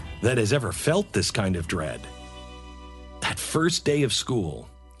world that has ever felt this kind of dread. That first day of school,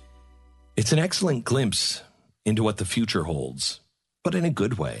 it's an excellent glimpse into what the future holds, but in a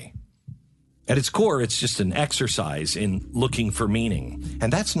good way. At its core, it's just an exercise in looking for meaning,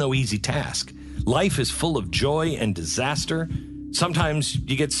 and that's no easy task. Life is full of joy and disaster. Sometimes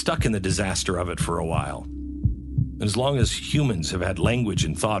you get stuck in the disaster of it for a while. And as long as humans have had language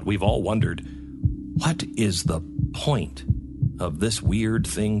and thought, we've all wondered, what is the point of this weird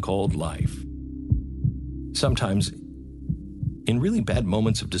thing called life? Sometimes, in really bad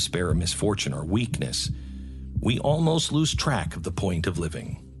moments of despair or misfortune or weakness, we almost lose track of the point of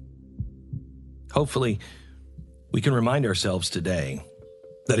living. Hopefully, we can remind ourselves today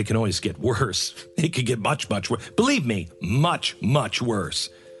that it can always get worse. It could get much, much worse. Believe me, much, much worse.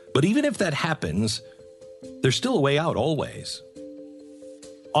 But even if that happens, there's still a way out always.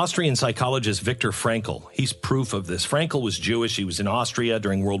 Austrian psychologist Viktor Frankl, he's proof of this. Frankl was Jewish. He was in Austria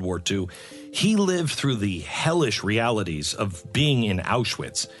during World War II. He lived through the hellish realities of being in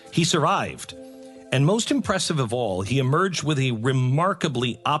Auschwitz. He survived. And most impressive of all, he emerged with a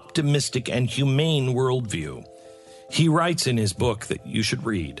remarkably optimistic and humane worldview. He writes in his book that you should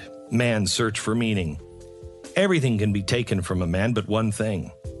read, Man's Search for Meaning. Everything can be taken from a man but one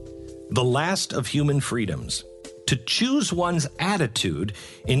thing, the last of human freedoms, to choose one's attitude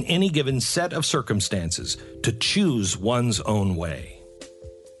in any given set of circumstances, to choose one's own way.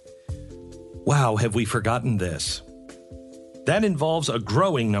 Wow, have we forgotten this? That involves a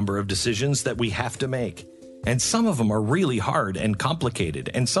growing number of decisions that we have to make. And some of them are really hard and complicated,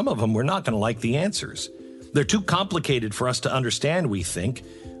 and some of them we're not going to like the answers. They're too complicated for us to understand, we think,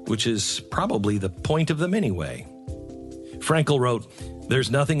 which is probably the point of them anyway. Frankl wrote,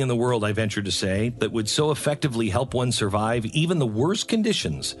 "There's nothing in the world, I venture to say, that would so effectively help one survive even the worst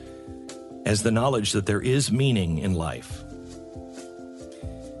conditions as the knowledge that there is meaning in life."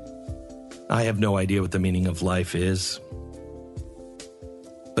 I have no idea what the meaning of life is,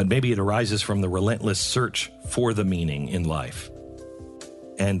 but maybe it arises from the relentless search for the meaning in life.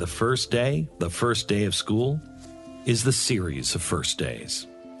 And the first day of school, is the series of first days.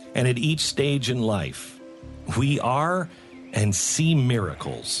 And at each stage in life, we are and see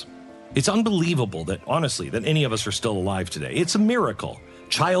miracles. It's unbelievable that, honestly, that any of us are still alive today. It's a miracle.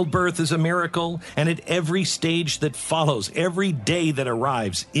 Childbirth is a miracle, and at every stage that follows, every day that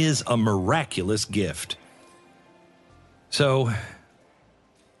arrives is a miraculous gift. So,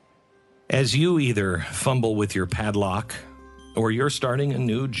 as you either fumble with your padlock, or you're starting a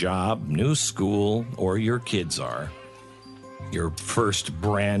new job, new school, or your kids are, your first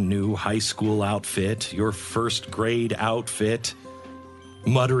brand new high school outfit, your first grade outfit,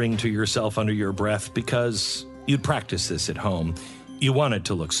 muttering to yourself under your breath because you'd practice this at home. You want it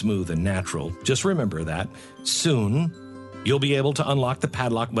to look smooth and natural. Just remember that. Soon, you'll be able to unlock the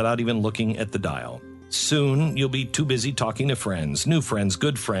padlock without even looking at the dial. Soon, you'll be too busy talking to friends, new friends,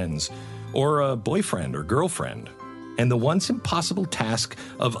 good friends, or a boyfriend or girlfriend. And the once impossible task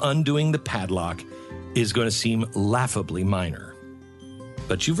of undoing the padlock is going to seem laughably minor.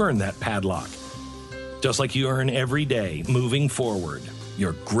 But you've earned that padlock, just like you earn every day moving forward.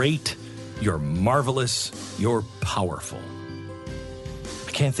 You're great, you're marvelous, you're powerful.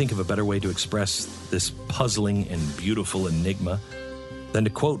 I can't think of a better way to express this puzzling and beautiful enigma than to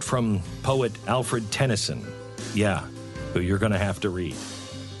quote from poet Alfred Tennyson, who you're going to have to read.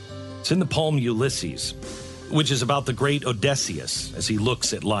 It's in the poem Ulysses, which is about the great Odysseus as he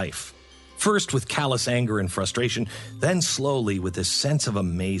looks at life. First with callous anger and frustration, then slowly with this sense of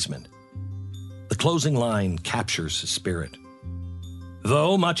amazement. The closing line captures his spirit.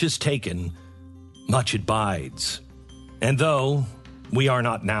 Though much is taken, much it bides. And though we are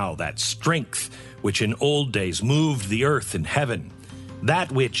not now that strength which in old days moved the earth and heaven,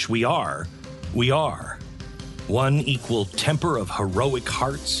 that which we are, one equal temper of heroic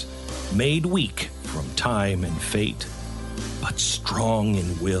hearts, made weak from time and fate, but strong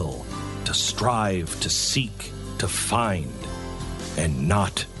in will to strive, to seek, to find, and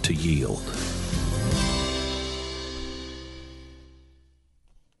not to yield.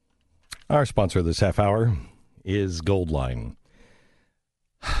 Our sponsor this half hour is Goldline.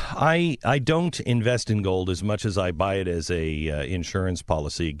 I don't invest in gold as much as I buy it as a insurance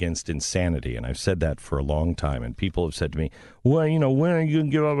policy against insanity, and I've said that for a long time. And people have said to me, "Well, when are you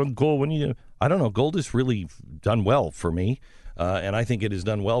going to give up on gold? I don't know. Gold has really done well for me, and I think it has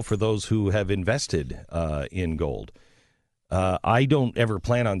done well for those who have invested in gold. I don't ever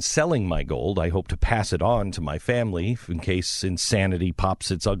plan on selling my gold. I hope to pass it on to my family in case insanity pops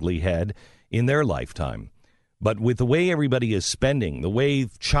its ugly head in their lifetime. But with the way everybody is spending, the way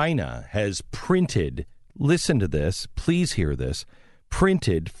China has printed, listen to this, please hear this,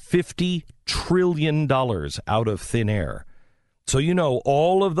 printed $50 trillion out of thin air. So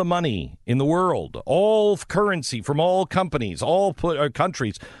all of the money in the world, all currency from all companies,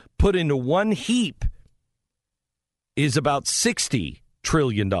 countries put into one heap is about $60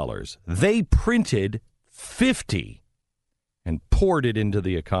 trillion. They printed 50 and poured it into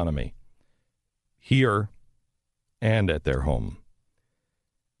the economy here and at their home.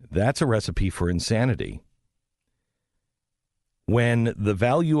 That's a recipe for insanity. When the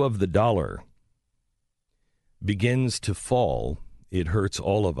value of the dollar begins to fall, it hurts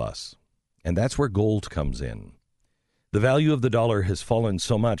all of us. And that's where gold comes in. The value of the dollar has fallen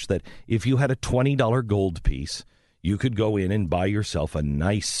so much that if you had a $20 gold piece, you could go in and buy yourself a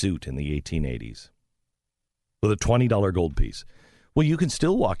nice suit in the 1880s with a $20 gold piece. Well, you can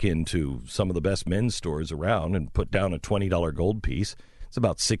still walk into some of the best men's stores around and put down a $20 gold piece. It's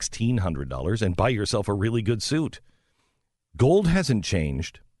about $1,600 and buy yourself a really good suit. Gold hasn't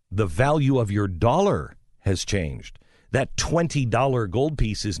changed. The value of your dollar has changed. That $20 gold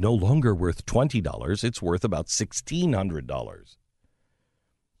piece is no longer worth $20. It's worth about $1,600.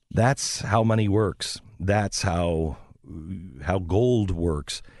 That's how money works. That's how gold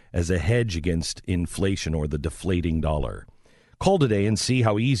works as a hedge against inflation or the deflating dollar. Call today and see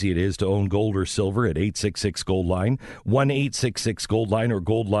how easy it is to own gold or silver at 866-GOLD-LINE, 1-866-GOLD-LINE or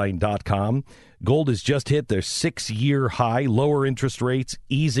goldline.com. Gold has just hit their 6-year high. Lower interest rates,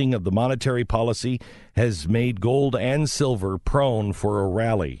 easing of the monetary policy has made gold and silver prone for a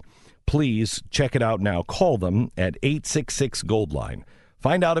rally. Please check it out now. Call them at 866-GOLD-LINE.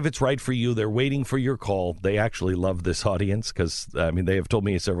 Find out if it's right for you. They're waiting for your call. They actually love this audience because, they have told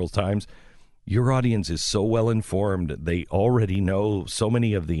me several times, your audience is so well informed. They already know so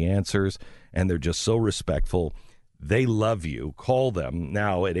many of the answers, and they're just so respectful. They love you. Call them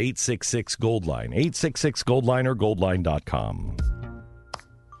now at 866-GOLD-LINE, 866-GOLD-LINE or goldline.com.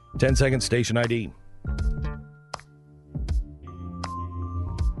 10-second station ID.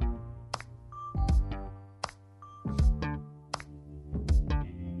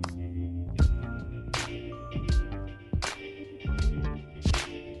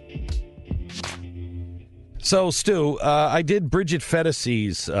 So, Stu, I did Bridget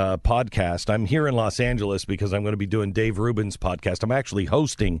Fetisi's podcast. I'm here in Los Angeles because I'm going to be doing Dave Rubin's podcast. I'm actually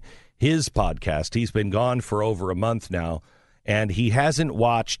hosting his podcast. He's been gone for over a month now, and he hasn't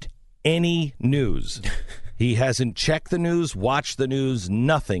watched any news. He hasn't checked the news, watched the news,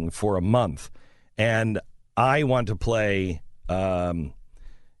 nothing for a month. And I want to play, I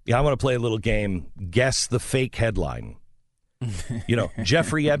want to play a little game, Guess the Fake Headline.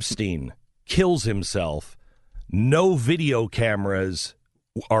 Jeffrey Epstein kills himself. No video cameras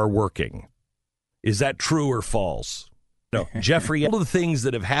are working. Is that true or false? No, Jeffrey, all of the things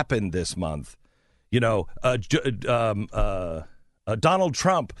that have happened this month, Donald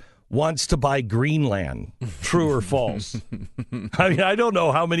Trump wants to buy Greenland. True or false? I don't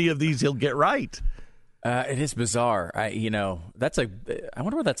know how many of these he'll get right. It is bizarre. I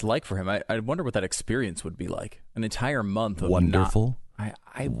wonder what that's like for him. I wonder what that experience would be like. An entire month of wonderful.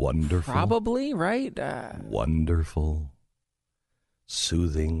 Wonderful. Probably, right? Wonderful.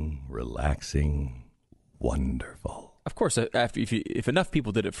 Soothing, relaxing, wonderful. Of course, if enough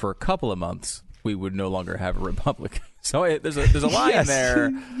people did it for a couple of months, we would no longer have a republic. So there's a line yes. there.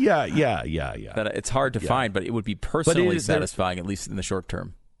 Yeah. That it's hard to find, but it would be personally satisfying, at least in the short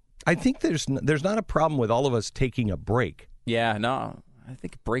term. I think there's not a problem with all of us taking a break. Yeah, no. I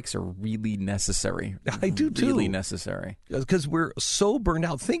think breaks are really necessary. I do too. Really necessary. Because we're so burned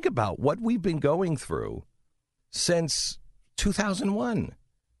out. Think about what we've been going through since 2001.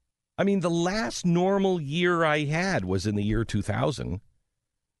 I mean, the last normal year I had was in the year 2000.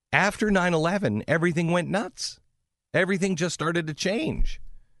 After 9/11, everything went nuts. Everything just started to change.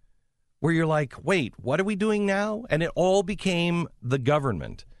 Where you're like, wait, what are we doing now? And it all became the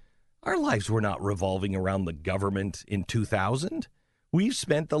government. Our lives were not revolving around the government in 2000. We've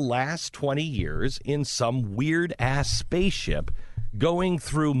spent the last 20 years in some weird-ass spaceship going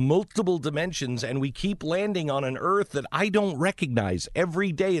through multiple dimensions, and we keep landing on an Earth that I don't recognize.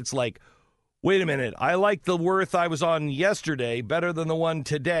 Every day it's like, wait a minute, I like the Earth I was on yesterday better than the one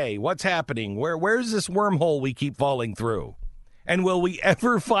today. What's happening? Where's this wormhole we keep falling through? And will we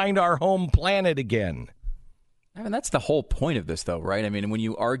ever find our home planet again? I mean, that's the whole point of this, though, right? I mean, when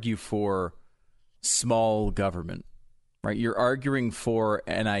you argue for small government, right, you're arguing for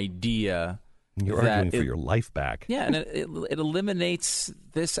an idea. You're arguing for your life back. Yeah, and it eliminates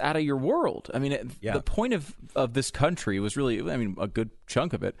this out of your world. I mean, the point of this country was really, I mean, a good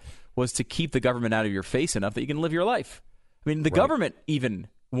chunk of it was to keep the government out of your face enough that you can live your life. I mean, the government even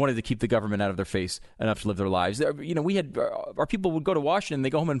wanted to keep the government out of their face enough to live their lives. You know, we had our people would go to Washington, they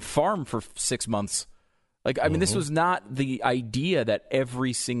go home and farm for 6 months. Like, I mean, this was not the idea that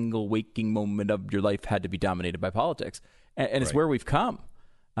every single waking moment of your life had to be dominated by politics, and it's where we've come.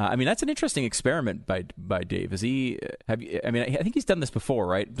 I mean, that's an interesting experiment by Dave. Is he? I think he's done this before,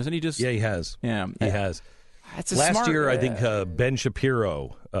 right? Doesn't he just? Yeah, he has. Yeah, he has. Last year, I think Ben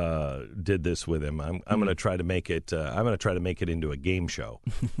Shapiro did this with him. I'm going to try to make it. I'm going to try to make it into a game show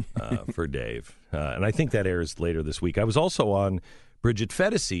for Dave, and I think that airs later this week. I was also on Bridget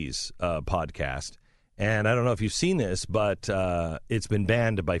Fettis's podcast, and I don't know if you've seen this, but it's been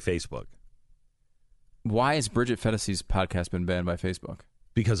banned by Facebook. Why has Bridget Fettis's podcast been banned by Facebook?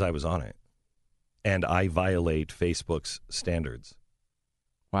 Because I was on it, and I violate Facebook's standards.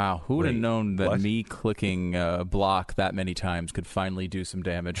 Wow, who would have known that me clicking block that many times could finally do some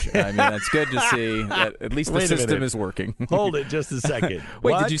damage? I mean, that's good to see that at least the system is working. Hold it just a second.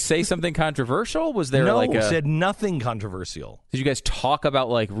 Wait, did you say something controversial? Was there said nothing controversial. Did you guys talk about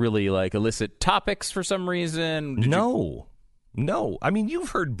really illicit topics for some reason? No. I mean,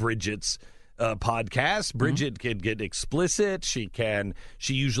 you've heard Bridget's podcast. Bridget can get explicit. She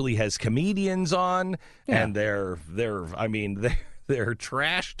usually has comedians on, and they're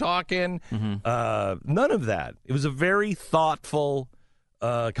trash talking. None of that. It was a very thoughtful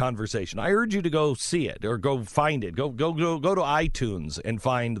conversation. I urge you to go see it or go find it. Go to iTunes and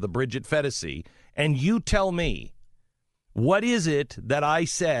find the Bridget Fettisy, and you tell me, what is it that I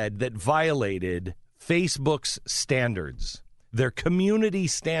said that violated Facebook's standards, their community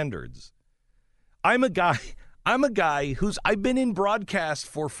standards? I'm a guy I've been in broadcast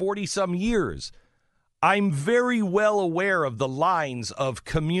for 40-some years. I'm very well aware of the lines of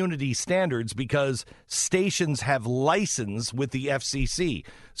community standards because stations have license with the FCC.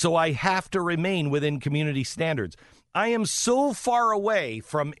 So I have to remain within community standards. I am so far away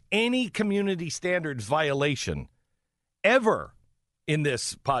from any community standards violation ever in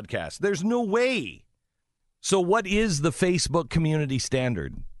this podcast. There's no way. So what is the Facebook community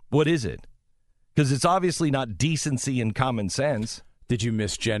standard? What is it? Because it's obviously not decency and common sense. Did you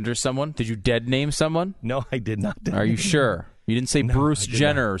misgender someone? Did you dead name someone? No, I did not. Are you sure? You didn't say Bruce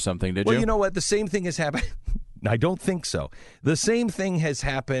Jenner or something, did you? Well, you know what? The same thing has happened. I don't think so. The same thing has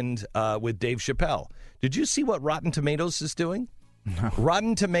happened with Dave Chappelle. Did you see what Rotten Tomatoes is doing? No.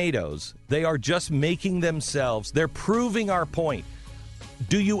 Rotten Tomatoes, they are just making themselves. They're proving our point.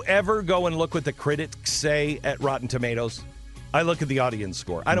 Do you ever go and look what the critics say at Rotten Tomatoes? I look at the audience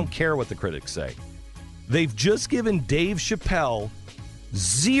score. I don't care what the critics say. They've just given Dave Chappelle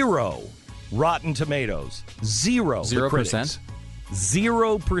 0 Rotten Tomatoes. 0%?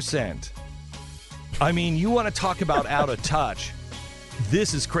 0%. I mean, you want to talk about out of touch.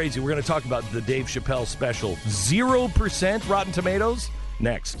 This is crazy. We're going to talk about the Dave Chappelle special. 0% Rotten Tomatoes?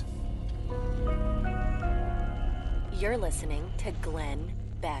 Next. You're listening to Glenn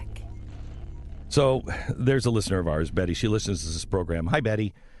Beck. So there's a listener of ours, Betty. She listens to this program. Hi,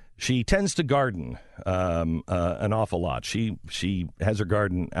 Betty. She tends to garden an awful lot. She has her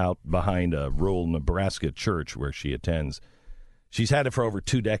garden out behind a rural Nebraska church where she attends. She's had it for over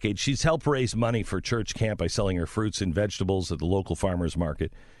 2 decades. She's helped raise money for church camp by selling her fruits and vegetables at the local farmers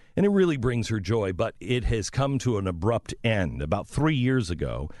market, and it really brings her joy. But it has come to an abrupt end. About 3 years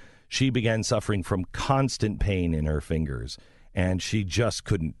ago, she began suffering from constant pain in her fingers, and she just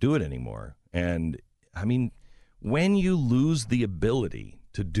couldn't do it anymore. And, I mean, when you lose the ability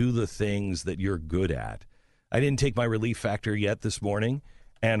to do the things that you're good at. I didn't take my relief factor yet this morning,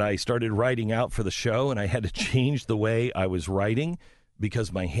 and I started writing out for the show, and I had to change the way I was writing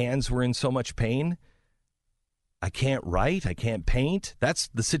because my hands were in so much pain. I can't write. I can't paint. That's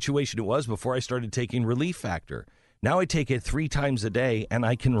the situation it was before I started taking relief factor. Now I take it 3 times a day, and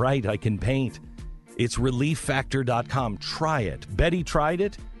I can write. I can paint. It's relieffactor.com. Try it. Betty tried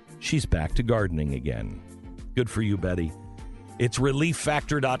it. She's back to gardening again. Good for you, Betty. It's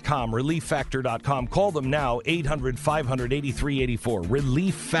relieffactor.com, relieffactor.com. Call them now, 800-500-8384,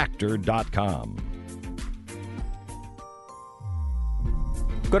 relieffactor.com.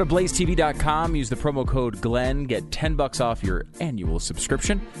 Go to blazetv.com, use the promo code Glenn, get $10 off your annual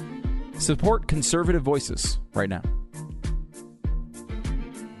subscription. Support conservative voices right now.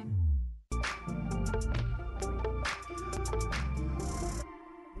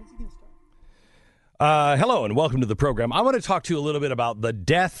 Hello and welcome to the program. I want to talk to you a little bit about the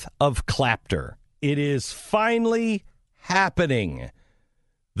death of Clapter. It is finally happening.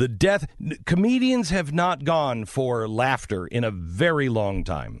 The death. Comedians have not gone for laughter in a very long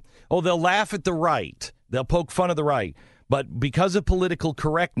time. Oh, they'll laugh at the right. They'll poke fun of the right. But because of political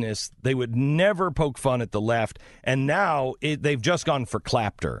correctness, they would never poke fun at the left. And now they've just gone for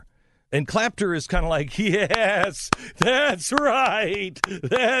Clapter. And Clapter is kind of like, yes, that's right.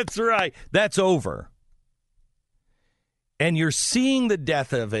 That's right. That's over. And you're seeing the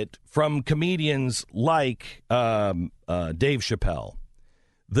death of it from comedians like Dave Chappelle.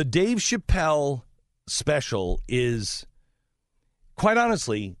 The Dave Chappelle special is, quite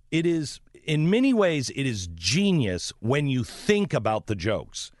honestly, it is, in many ways, it is genius when you think about the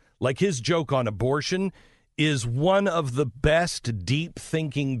jokes. Like his joke on abortion is one of the best deep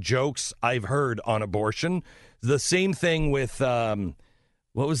thinking jokes I've heard on abortion. The same thing with,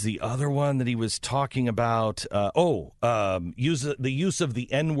 what was the other one that he was talking about? The use of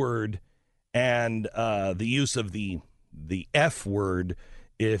the N-word and the use of the F-word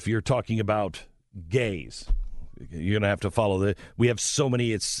if you're talking about gays. You're going to have to follow we have so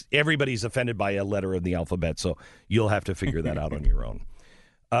many, everybody's offended by a letter of the alphabet, so you'll have to figure that out on your own.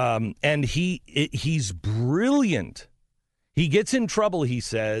 And he's brilliant. He gets in trouble, he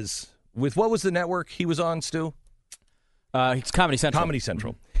says, with what was the network he was on, Stu? It's Comedy Central. Comedy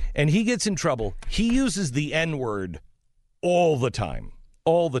Central. And he gets in trouble. He uses the N-word all the time.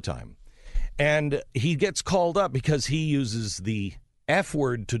 All the time. And he gets called up because he uses the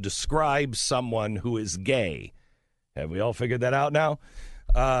F-word to describe someone who is gay. Have we all figured that out now?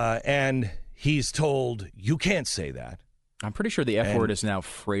 And he's told, you can't say that. I'm pretty sure the F word is now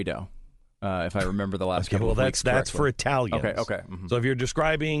Fredo, if I remember the last couple of weeks. That's for Italians. Okay. Mm-hmm. So if you're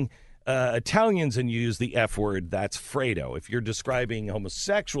describing Italians and you use the F word, that's Fredo. If you're describing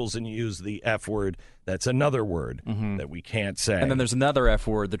homosexuals and you use the F word, that's another word that we can't say. And then there's another F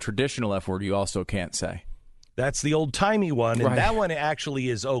word, the traditional F word, you also can't say. That's the old-timey one, and that one actually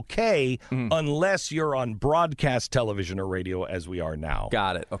is okay unless you're on broadcast television or radio as we are now.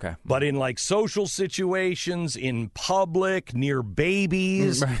 Got it, okay. But in, like, social situations, in public, near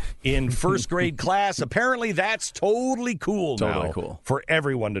babies, in first-grade class, apparently that's totally cool now for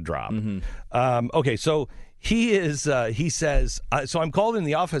everyone to drop. Okay, so he says, so I'm called in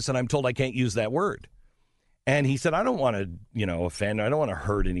the office, and I'm told I can't use that word. And he said, I don't want to, offend. I don't want to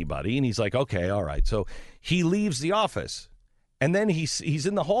hurt anybody. And he's like, okay, all right. So he leaves the office. And then he's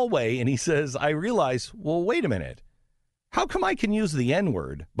in the hallway, and he says, I realize, well, wait a minute. How come I can use the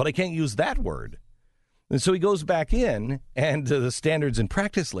N-word, but I can't use that word? And so he goes back in and to the standards and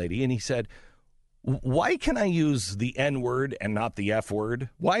practice lady, and he said, why can I use the N-word and not the F-word?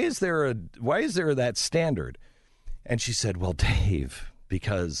 Why is there that standard? And she said, well, Dave,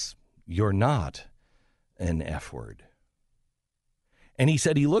 because you're not an F-word. And he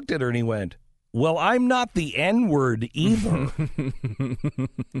said he looked at her and he went, well, I'm not the N-word either.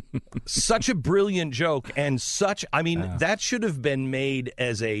 Such a brilliant joke, and that should have been made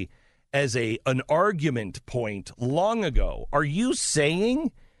as an argument point long ago. Are you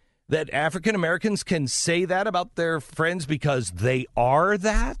saying that African Americans can say that about their friends because they are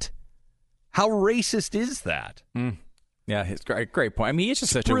that? How racist is that? Yeah, it's great point. I mean, it's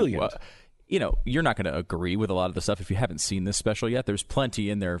just such brilliant. You're not going to agree with a lot of the stuff if you haven't seen this special yet. There's plenty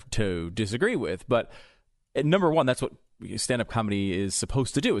in there to disagree with. But number one, that's what stand-up comedy is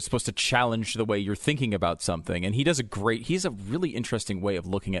supposed to do. It's supposed to challenge the way you're thinking about something. And he has a really interesting way of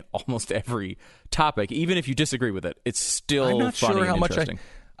looking at almost every topic. Even if you disagree with it, it's still I'm not funny sure how and much interesting.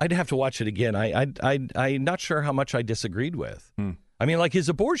 I'd have to watch it again. I'm not sure how much I disagreed with. I mean, like his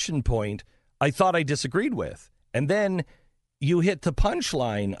abortion point, I thought I disagreed with. And then you hit the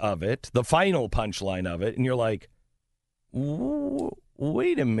punchline of it, the final punchline of it, and you're like,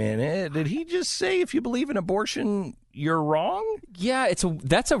 wait a minute. Did he just say if you believe in abortion, you're wrong? Yeah,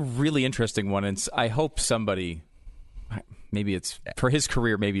 that's a really interesting one, and I hope somebody, maybe it's for his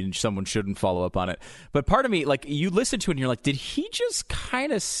career, maybe someone shouldn't follow up on it. But part of me, like, you listen to it and you're like, did he just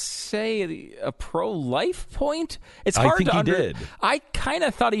kind of say a pro-life point? It's hard I think he did. I kind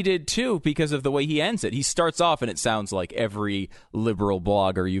of thought he did too because of the way he ends it. He starts off and it sounds like every liberal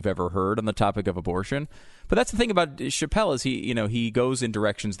blogger you've ever heard on the topic of abortion. But that's the thing about Chappelle is he goes in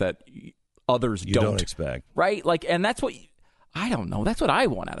directions that others don't expect. Right? Like, and that's what I don't know. That's what I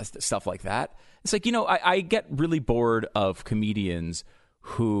want out of stuff like that. It's like, I get really bored of comedians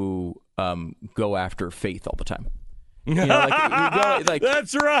who go after faith all the time.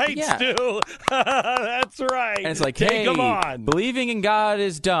 That's right, yeah. Stu. That's right. And it's like, Take 'em on. Believing in God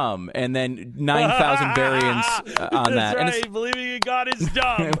is dumb, and then 9,000 variants on that. That's right. And believing in God is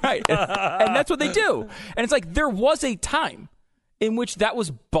dumb. right. And that's what they do. And it's like there was a time in which that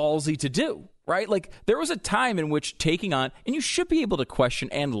was ballsy to do. Right? Like, there was a time in which taking on, and you should be able to question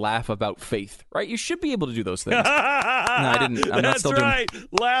and laugh about faith, right? You should be able to do those things. No, I didn't. I'm not still doing. That's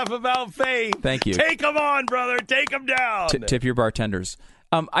right. Laugh about faith. Thank you. Take them on, brother. Take them down. Tip your bartenders.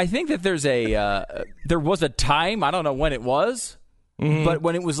 I think that there was a time, I don't know when it was, but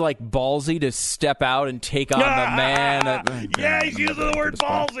when it was like ballsy to step out and take on the man. Yeah, he's using the word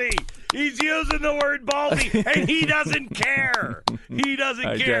ballsy. He's using the word ballsy, and he doesn't care. He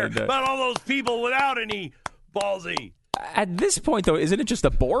doesn't care about all those people without any ballsy. At this point, though, isn't it just a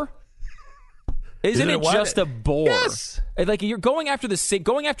bore? Isn't it just a bore? Yes. Like, you're going after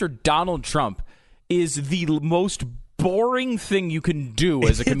going after Donald Trump is the most boring thing you can do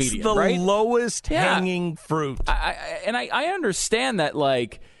as a comedian. It's the right? lowest hanging fruit. I understand that,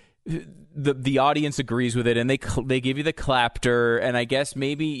 like, the audience agrees with it, and they give you the clapter, and I guess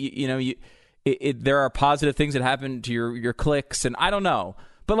maybe there are positive things that happen to your clicks, and I don't know.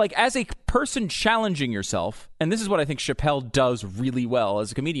 But, like, as a person challenging yourself, and this is what I think Chappelle does really well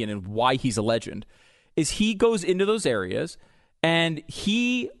as a comedian and why he's a legend, is he goes into those areas and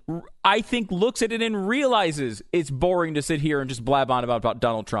he, I think, looks at it and realizes it's boring to sit here and just blab on about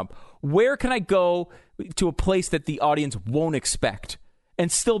Donald Trump. Where can I go to a place that the audience won't expect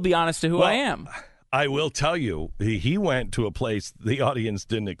and still be honest to who I am? I will tell you, he went to a place the audience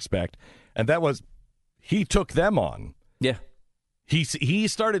didn't expect, and that was he took them on. Yeah. He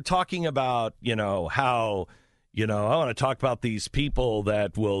started talking about, how, I want to talk about these people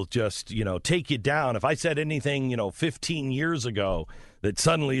that will just, take you down. If I said anything, 15 years ago that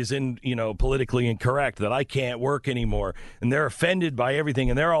suddenly is politically incorrect, that I can't work anymore, and they're offended by everything,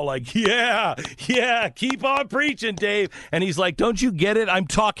 and they're all like, yeah, keep on preaching, Dave. And he's like, don't you get it? I'm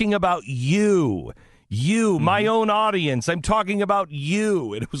talking about you, my own audience. I'm talking about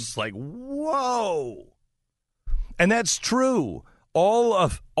you. And it was like, whoa. And that's true. All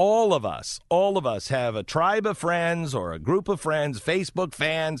of us have a tribe of friends or a group of friends, Facebook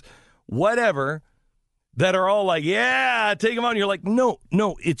fans, whatever, that are all like, yeah, take them on. You're like, no,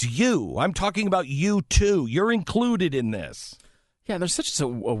 it's you. I'm talking about you too. You're included in this. Yeah, there's such a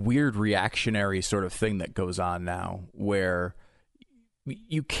weird reactionary sort of thing that goes on now where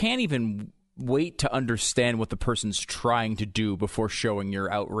you can't even wait to understand what the person's trying to do before showing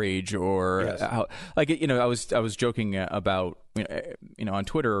your outrage or how, like, I was joking about, on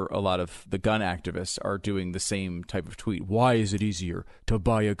Twitter, a lot of the gun activists are doing the same type of tweet. Why is it easier to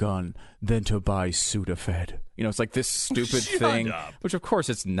buy a gun than to buy Sudafed? It's like this stupid thing, which of course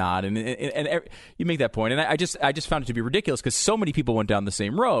it's not. And you make that point. And I just found it to be ridiculous because so many people went down the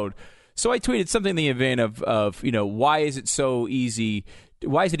same road. So I tweeted something in the vein of why is it so easy?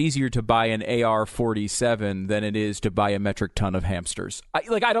 Why is it easier to buy an AR-47 than it is to buy a metric ton of hamsters? I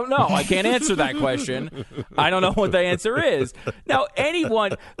don't know. I can't answer that question. I don't know what the answer is. Now,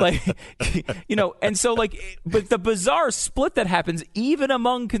 anyone, and so, but the bizarre split that happens even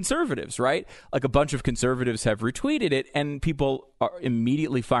among conservatives, right? Like, a bunch of conservatives have retweeted it, and people are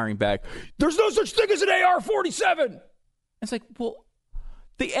immediately firing back, there's no such thing as an AR-47! It's like, well,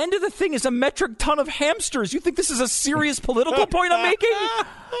 the end of the thing is a metric ton of hamsters. You think this is a serious political point I'm making?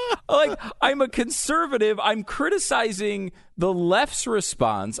 Like, I'm a conservative. I'm criticizing the left's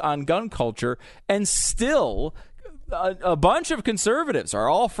response on gun culture, and still a bunch of conservatives are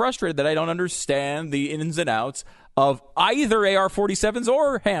all frustrated that I don't understand the ins and outs of either AR-47s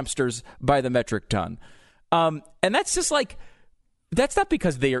or hamsters by the metric ton. And that's just like, that's not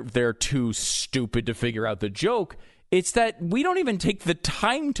because they're too stupid to figure out the joke. It's that we don't even take the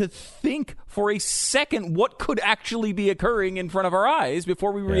time to think for a second what could actually be occurring in front of our eyes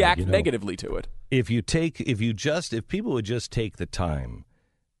before we react negatively to it. If people would just take the time,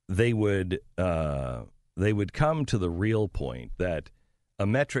 they would come to the real point that a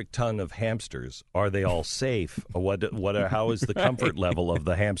metric ton of hamsters, are they all safe? How is the comfort level of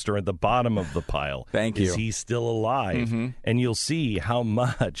the hamster at the bottom of the pile? Thank you. Is he still alive? Mm-hmm. And you'll see how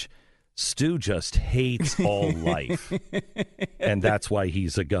much Stu just hates all life, and that's why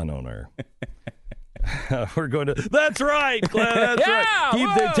he's a gun owner. We're going to. That's right, Glenn. That's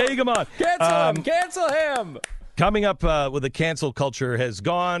right. Take him on. Cancel him. Coming up with the cancel culture has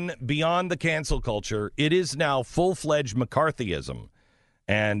gone beyond the cancel culture. It is now full-fledged McCarthyism.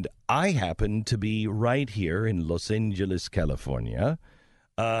 And I happen to be right here in Los Angeles, California.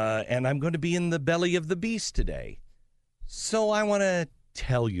 And I'm going to be in the belly of the beast today. So I want to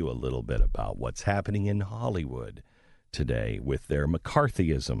tell you a little bit about what's happening in Hollywood today with their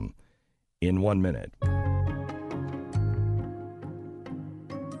McCarthyism in 1 minute.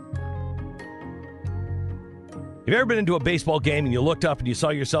 Have you ever been into a baseball game and you looked up and you saw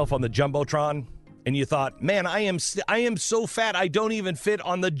yourself on the Jumbotron and you thought, man, I am so fat I don't even fit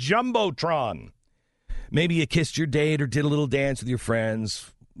on the Jumbotron? Maybe you kissed your date or did a little dance with your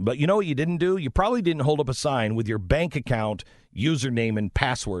friends, but you know what you didn't do? You probably didn't hold up a sign with your bank account, username, and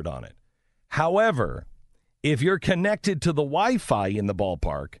password on it. However, if you're connected to the Wi-Fi in the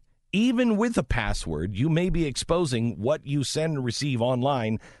ballpark, even with a password, you may be exposing what you send and receive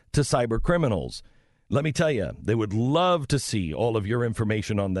online to cyber criminals. Let me tell you, they would love to see all of your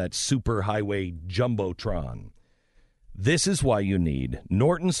information on that superhighway Jumbotron. This is why you need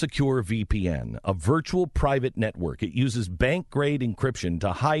Norton Secure VPN, a virtual private network. It uses bank-grade encryption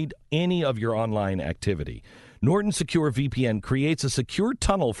to hide any of your online activity. Norton Secure VPN creates a secure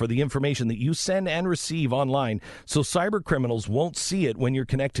tunnel for the information that you send and receive online so cyber criminals won't see it when you're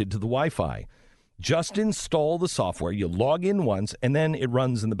connected to the Wi-Fi. Just install the software, you log in once, and then it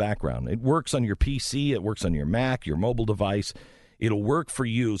runs in the background. It works on your PC, it works on your Mac, your mobile device. It'll work for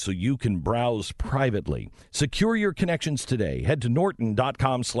you so you can browse privately. Secure your connections today. Head to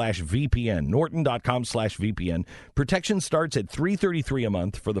norton.com/VPN, norton.com/VPN. Protection starts at $333 a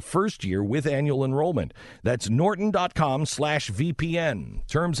month for the first year with annual enrollment. That's norton.com/VPN.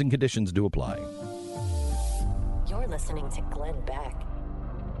 Terms and conditions do apply. You're listening to Glenn Beck.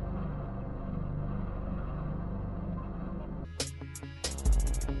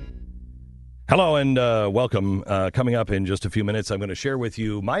 Hello and welcome. Coming up in just a few minutes, I'm going to share with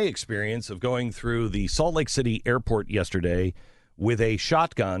you my experience of going through the Salt Lake City airport yesterday with a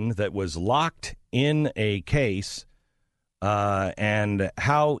shotgun that was locked in a case and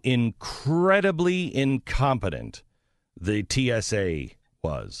how incredibly incompetent the TSA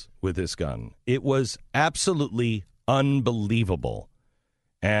was with this gun. It was absolutely unbelievable.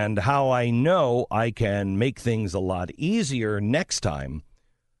 And how I know I can make things a lot easier next time.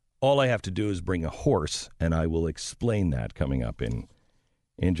 All I have to do is bring a horse, and I will explain that coming up in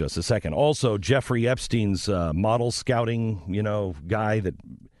just a second. Also, Jeffrey Epstein's model scouting, guy that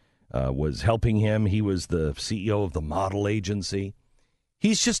was helping him. He was the CEO of the model agency.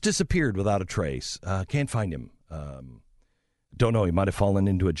 He's just disappeared without a trace. Can't find him. Don't know. He might have fallen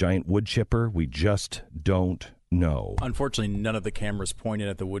into a giant wood chipper. We just don't know. Unfortunately, none of the cameras pointed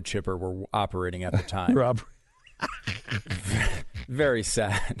at the wood chipper were operating at the time. Very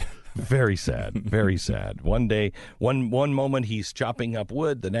sad. Very sad. Very sad. One day, one moment he's chopping up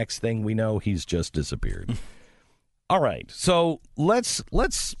wood. The next thing we know, he's just disappeared. All right. So let's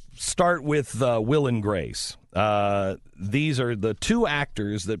start with Will and Grace. These are the two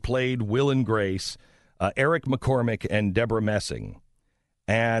actors that played Will and Grace, Eric McCormick and Deborah Messing.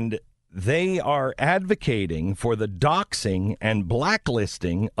 And they are advocating for the doxing and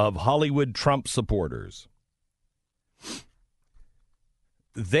blacklisting of Hollywood Trump supporters.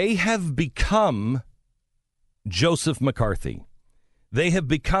 They have become Joseph McCarthy. They have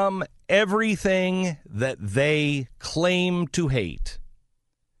become everything that they claim to hate.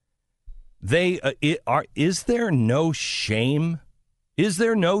 Is there no shame? Is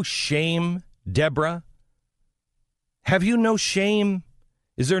there no shame, Deborah? Have you no shame?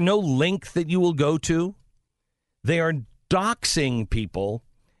 Is there no link that you will go to? They are doxing people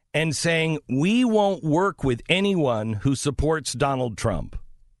and saying, we won't work with anyone who supports Donald Trump.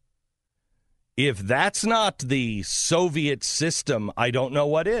 If that's not the Soviet system, I don't know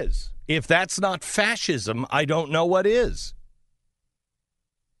what is. If that's not fascism, I don't know what is.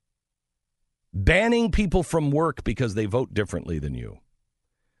 Banning people from work because they vote differently than you.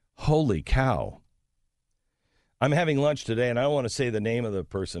 Holy cow. I'm having lunch today, and I don't want to say the name of the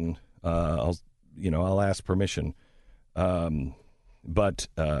person. I'll ask permission. But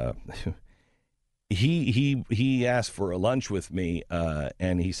he asked for a lunch with me,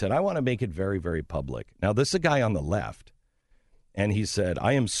 and he said, I want to make it very, very public. Now, this is a guy on the left, and he said,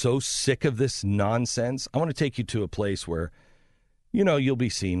 I am so sick of this nonsense. I want to take you to a place where, you'll be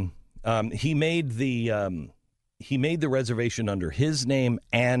seen. He made the reservation under his name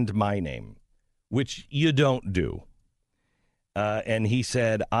and my name, which you don't do. And he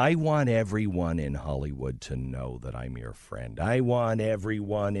said, I want everyone in Hollywood to know that I'm your friend. I want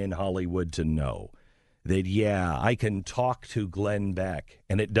everyone in Hollywood to know that, yeah, I can talk to Glenn Beck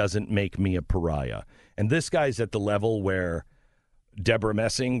and it doesn't make me a pariah. And this guy's at the level where, Deborah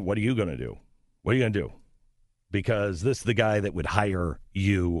Messing, what are you going to do? What are you going to do? Because this is the guy that would hire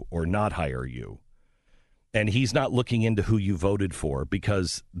you or not hire you. And he's not looking into who you voted for,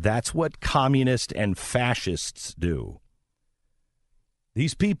 because that's what communists and fascists do.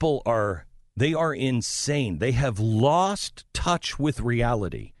 These people are insane. They have lost touch with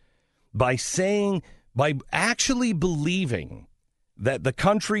reality by actually believing that the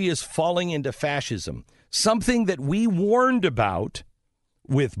country is falling into fascism, something that we warned about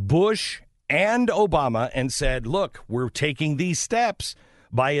with Bush and Obama and said, look, we're taking these steps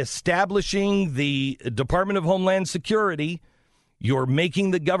by establishing the Department of Homeland Security. You're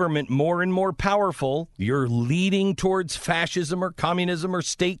making the government more and more powerful. You're leading towards fascism or communism or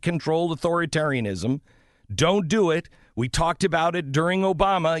state-controlled authoritarianism. Don't do it. We talked about it during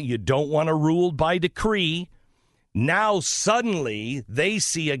Obama. You don't want to rule by decree. Now, suddenly, they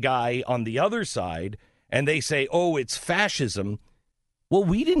see a guy on the other side, and they say, oh, it's fascism. Well,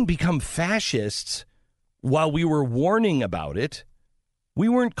 we didn't become fascists while we were warning about it. We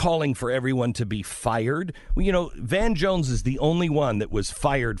weren't calling for everyone to be fired. Van Jones is the only one that was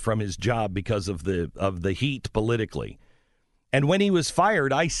fired from his job because of the heat politically. And when he was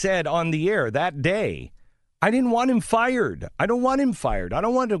fired, I said on the air that day, I didn't want him fired. I don't want him fired. I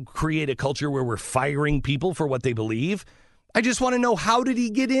don't want to create a culture where we're firing people for what they believe. I just want to know, how did he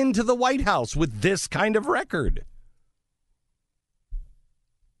get into the White House with this kind of record?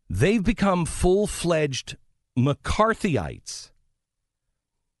 They've become full-fledged McCarthyites.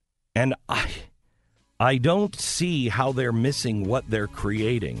 And I don't see how they're missing what they're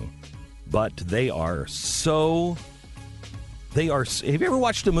creating, but they are. Have you ever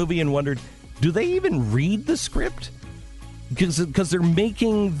watched a movie and wondered, do they even read the script? Because they're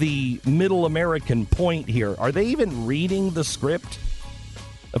making the middle American point here. Are they even reading the script?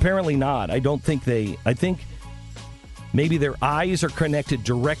 Apparently not. I think maybe their eyes are connected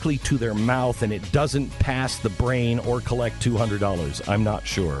directly to their mouth and it doesn't pass the brain or collect $200. I'm not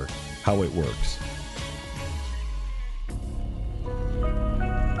sure how it works.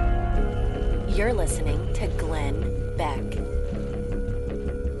 You're listening to Glenn Beck.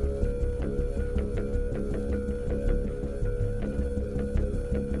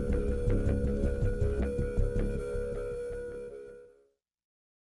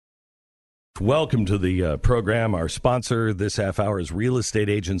 Welcome to the program. Our sponsor this half hour is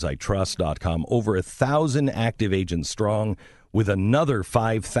realestateagentsitrust.com. Over 1,000 active agents strong, with another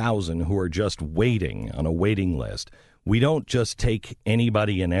 5,000 who are just waiting on a waiting list. We don't just take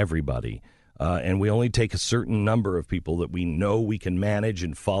anybody and everybody, and we only take a certain number of people that we know we can manage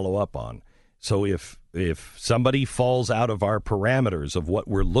and follow up on. So if somebody falls out of our parameters of what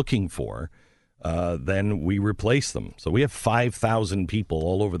we're looking for, then we replace them. So we have 5,000 people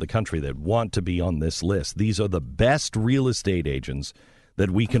all over the country that want to be on this list. These are the best real estate agents that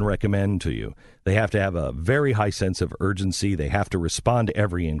we can recommend to you. They have to have a very high sense of urgency. They have to respond to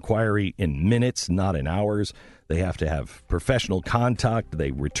every inquiry in minutes, not in hours. They have to have professional contact.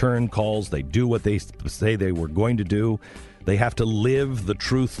 They return calls. They do what they say they were going to do. They have to live. The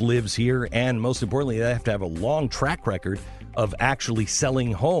truth lives here. And most importantly, they have to have a long track record of actually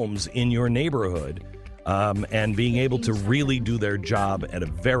selling homes in your neighborhood and being able to really do their job at a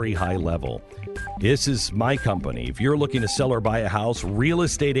very high level. This is my company. If you're looking to sell or buy a house,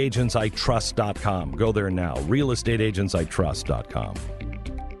 realestateagentsitrust.com. Go there now. realestateagentsitrust.com.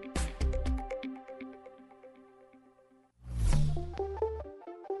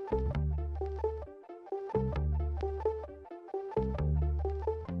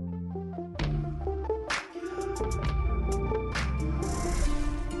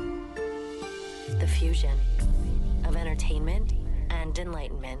 The fusion of entertainment and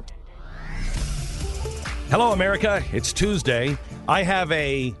enlightenment. Hello, America. It's Tuesday. I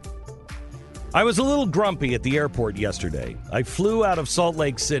was a little grumpy at the airport yesterday. I flew out of Salt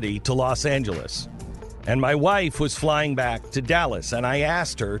Lake City to Los Angeles, and my wife was flying back to Dallas, and I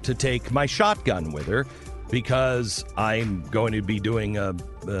asked her to take my shotgun with her because I'm going to be doing a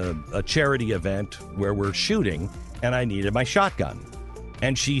charity event where we're shooting, and I needed my shotgun.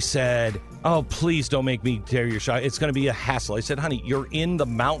 And she said, oh, please don't make me tear your shotgun. It's going to be a hassle. I said, honey, you're in the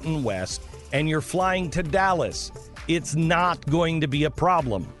Mountain West, and you're flying to Dallas. It's not going to be a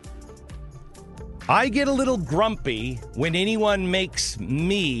problem. I get a little grumpy when anyone makes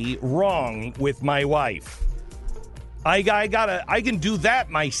me wrong with my wife. I can do that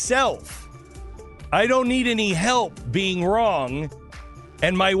myself. I don't need any help being wrong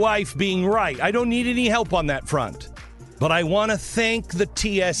and my wife being right. I don't need any help on that front. But I want to thank the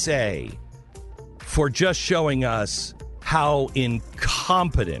TSA for just showing us how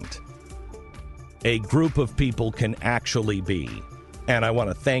incompetent a group of people can actually be. And I want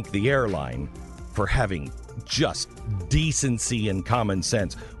to thank the airline for having just decency and common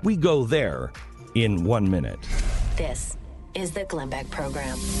sense. We go there in 1 minute. This is the Glenn Beck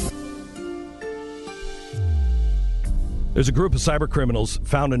Program. There's a group of cyber criminals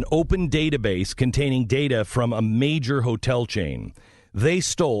found an open database containing data from a major hotel chain. They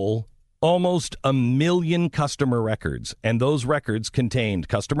stole almost 1 million customer records, and those records contained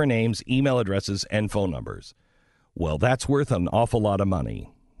customer names, email addresses, and phone numbers. Well, that's worth an awful lot of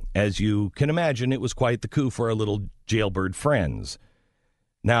money. As you can imagine, it was quite the coup for our little jailbird friends.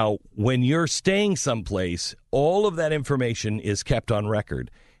 Now, when you're staying someplace, all of that information is kept on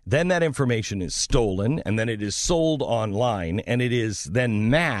record. Then that information is stolen, and then it is sold online, and it is then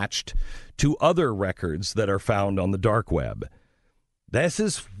matched to other records that are found on the dark web. This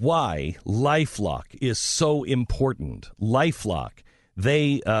is why LifeLock is so important. LifeLock,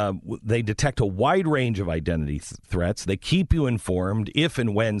 they detect a wide range of identity threats. They keep you informed if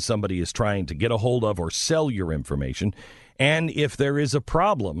and when somebody is trying to get a hold of or sell your information. And if there is a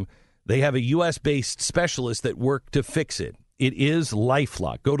problem, they have a U.S.-based specialist that work to fix it. It is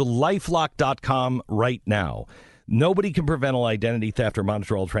LifeLock. Go to LifeLock.com right now. Nobody can prevent all identity theft or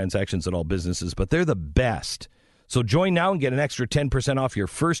monitor all transactions at all businesses, but they're the best. So join now and get an extra 10% off your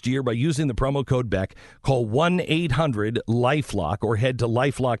first year by using the promo code BECK. Call 1-800-LifeLock or head to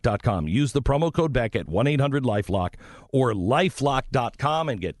LifeLock.com. Use the promo code BECK at 1-800-LifeLock or LifeLock.com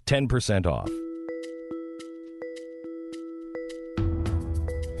and get 10% off.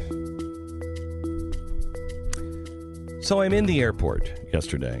 So I'm in the airport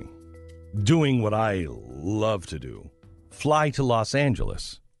yesterday doing what I love to do, fly to Los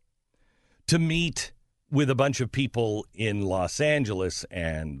Angeles to meet with a bunch of people in Los Angeles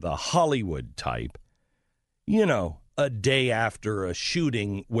and the Hollywood type, you know, a day after a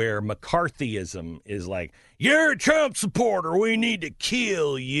shooting where McCarthyism is like, you're a Trump supporter, we need to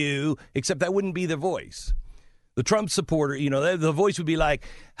kill you, except that wouldn't be the voice. The Trump supporter, you know, the voice would be like,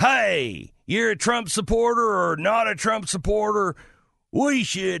 hey, you're a Trump supporter or not a Trump supporter? We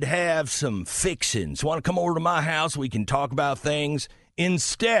should have some fixins. Want to come over to my house? We can talk about things.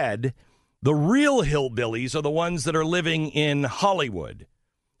 Instead, the real hillbillies are the ones that are living in Hollywood.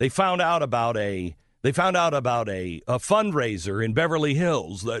 They found out about a fundraiser in Beverly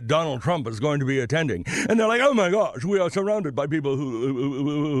Hills that Donald Trump is going to be attending. And they're like, oh, my gosh, we are surrounded by people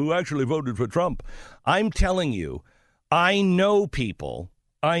who actually voted for Trump. I'm telling you, I know people.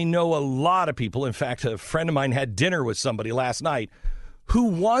 I know a lot of people. In fact, a friend of mine had dinner with somebody last night who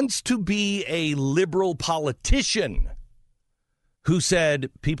wants to be a liberal politician who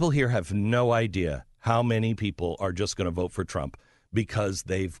said people here have no idea how many people are just going to vote for Trump because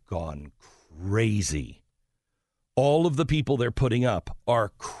they've gone crazy. All of the people they're putting up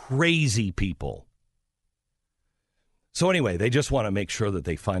are crazy people. So anyway, they just want to make sure that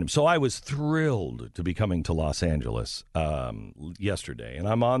they find him. So I was thrilled to be coming to Los Angeles yesterday, and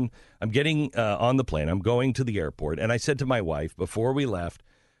I'm getting on the plane. I'm going to the airport, and I said to my wife before we left,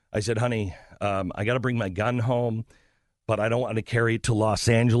 I said, honey, I got to bring my gun home, but I don't want to carry it to Los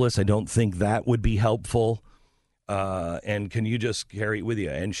Angeles. I don't think that would be helpful. And can you just carry it with you?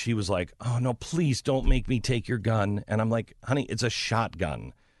 And she was like, oh, no, please don't make me take your gun. And I'm like, honey, it's a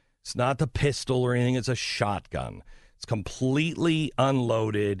shotgun. It's not the pistol or anything. It's a shotgun. It's completely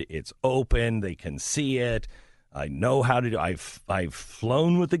unloaded. It's open. They can see it. I know how to do it. I've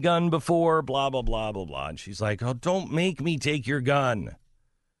flown with the gun before, blah, blah, blah, blah, blah. And she's like, oh, don't make me take your gun.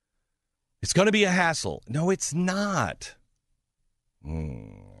 It's going to be a hassle. No, it's not.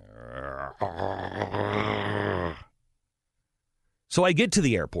 So I get to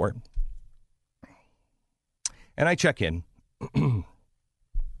the airport and I check in and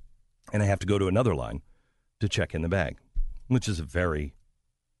I have to go to another line to check in the bag, which is a very,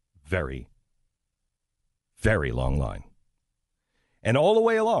 very, very long line. And all the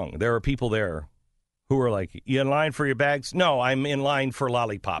way along, there are people there who are like, you in line for your bags? No, I'm in line for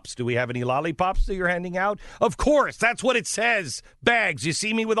lollipops. Do we have any lollipops that you're handing out? Of course, that's what it says. Bags. You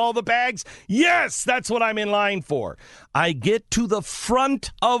see me with all the bags? Yes, that's what I'm in line for. I get to the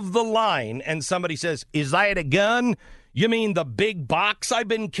front of the line and somebody says, is that a gun? You mean the big box I've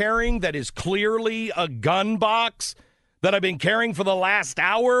been carrying that is clearly a gun box that I've been carrying for the last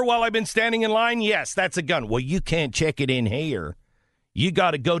hour while I've been standing in line? Yes, that's a gun. Well, you can't check it in here. You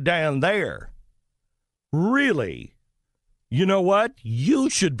got to go down there. Really? You know what? You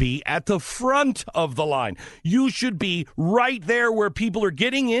should be at the front of the line. You should be right there where people are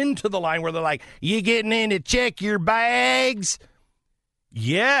getting into the line where they're like, you getting in to check your bags?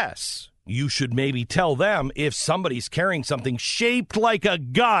 Yes. you should maybe tell them if somebody's carrying something shaped like a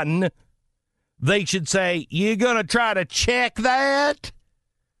gun, they should say, "You gonna try to check that?"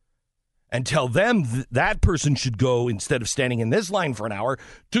 And tell them that person should go, instead of standing in this line for an hour,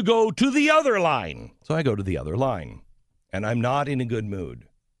 to go to the other line. So I go to the other line, and I'm not in a good mood.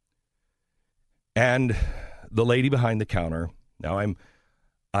 And the lady behind the counter, I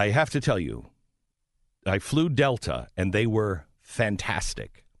have to tell you, I flew Delta, and they were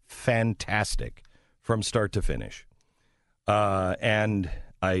fantastic from start to finish. And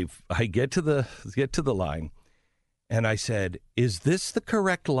I get to the line. And I said, "Is this the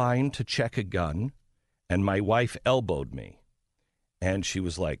correct line to check a gun?" And my wife elbowed me. And she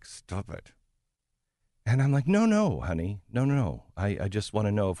was like, "Stop it." And I'm like, no, honey. No. I just want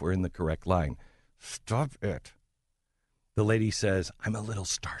to know if we're in the correct line. "Stop it." The lady says, "I'm a little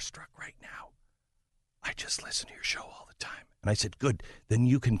starstruck right now. I just listen to your show all the time." And I said, "Good. Then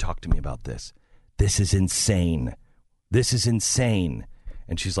you can talk to me about this. This is insane. This is insane."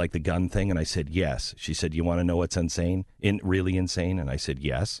 And she's like, "The gun thing?" And I said, "Yes." She said, "You want to know what's insane? Really insane?" And I said,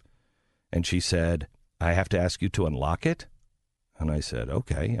 "Yes." And she said, "I have to ask you to unlock it." And I said,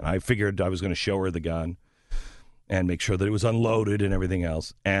 "Okay." And I figured I was going to show her the gun and make sure that it was unloaded and everything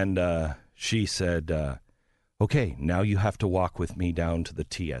else. And she said, "Okay, now you have to walk with me down to the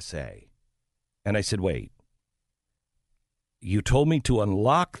TSA." And I said, "Wait, you told me to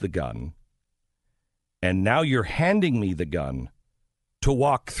unlock the gun, and now you're handing me the gun to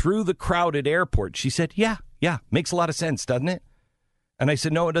walk through the crowded airport?" She said, yeah, makes a lot of sense, doesn't it? And I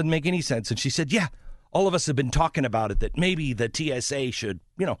said, "No, it doesn't make any sense." And she said, "Yeah, all of us have been talking about it, that maybe the TSA should,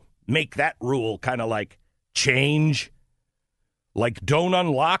 make that rule kind of like change. Like, don't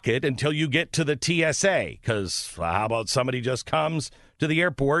unlock it until you get to the TSA. Because how about somebody just comes to the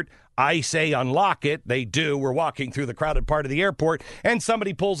airport, I say unlock it, they do, we're walking through the crowded part of the airport, and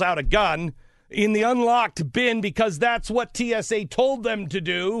somebody pulls out a gun in the unlocked bin because that's what TSA told them to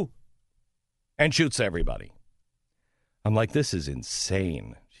do, and shoots everybody." I'm like, "This is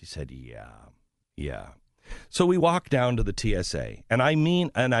insane." She said, yeah. So we walk down to the TSA, and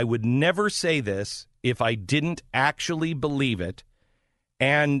I would never say this if I didn't actually believe it,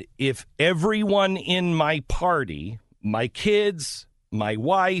 and if everyone in my party, my kids, my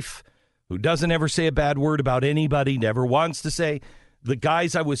wife, who doesn't ever say a bad word about anybody, never wants to say, the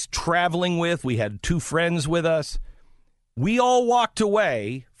guys I was traveling with, we had 2 friends with us. We all walked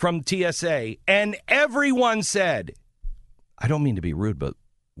away from TSA, and everyone said, I don't mean to be rude, but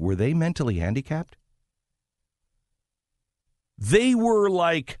were they mentally handicapped? They were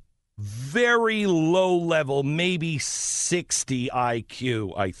like very low level, maybe 60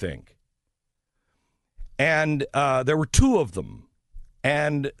 IQ, I think. And there were 2 of them.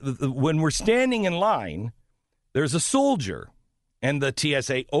 And when we're standing in line, there's a soldier. And the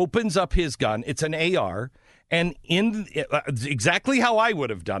TSA opens up his gun. It's an AR. And exactly how I would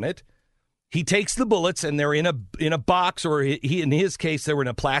have done it, he takes the bullets, and they're in a box, or in his case, they were in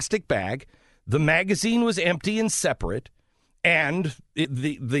a plastic bag. The magazine was empty and separate, and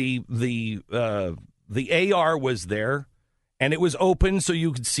the AR was there, and it was open so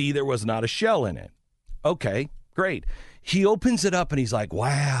you could see there was not a shell in it. Okay, great. He opens it up, and he's like,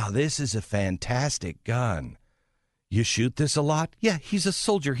 "Wow, this is a fantastic gun. You shoot this a lot?" "Yeah, he's a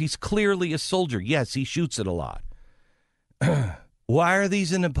soldier. He's clearly a soldier. Yes, he shoots it a lot." "Why are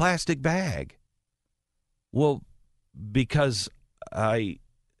these in a plastic bag?" "Well, because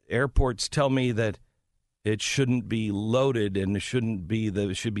airports tell me that it shouldn't be loaded and it should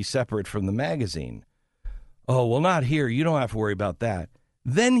be separate from the magazine." "Oh, well, not here. You don't have to worry about that."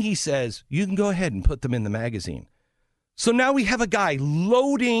 Then he says, "You can go ahead and put them in the magazine." So now we have a guy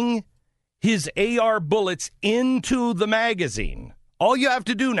loading his AR bullets into the magazine. All you have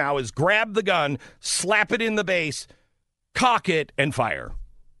to do now is grab the gun, slap it in the base, cock it, and fire.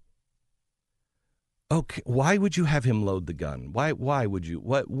 Okay, why would you have him load the gun? Why would you?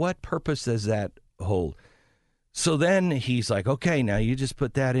 What purpose does that hold? So then he's like, "Okay, now you just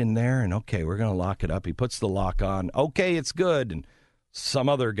put that in there, and okay, we're going to lock it up." He puts the lock on. Okay, it's good. And some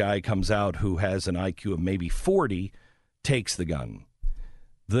other guy comes out who has an IQ of maybe 40, takes the gun.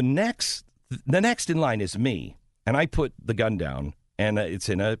 The next in line is me, and I put the gun down, and it's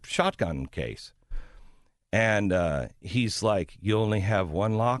in a shotgun case. And he's like, "You only have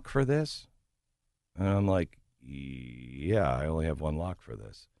one lock for this?" And I'm like, "Yeah, I only have one lock for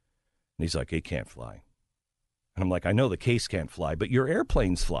this." And he's like, "It can't fly." And I'm like, "I know the case can't fly, but your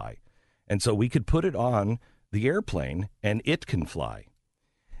airplanes fly. And so we could put it on the airplane, and it can fly."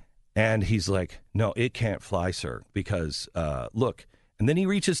 And he's like, "No, it can't fly, sir, because look." And then he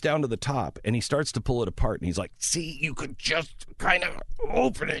reaches down to the top, and he starts to pull it apart, and he's like, "See, you could just kind of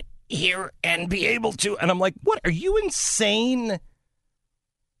open it. here and be able to. And I'm like, what? Are you insane?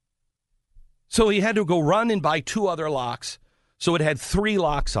 So he had to go run and buy 2 other locks. So it had 3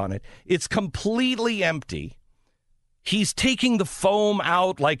 locks on it. It's completely empty. He's taking the foam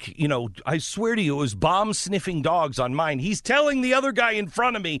out like, I swear to you, it was bomb-sniffing dogs on mine. He's telling the other guy in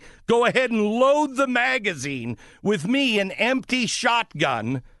front of me, go ahead and load the magazine with me, an empty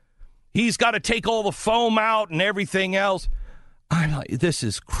shotgun. He's got to take all the foam out and everything else. I'm like, this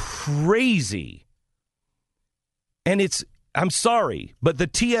is crazy. And I'm sorry, but the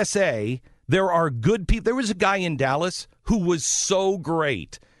TSA, there are good people. There was a guy in Dallas who was so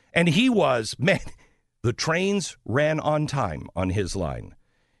great. And the trains ran on time on his line.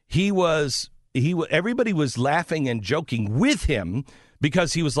 Everybody was laughing and joking with him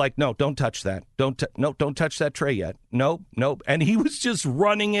because he was like, no, don't touch that. Don't touch that tray yet. Nope. And he was just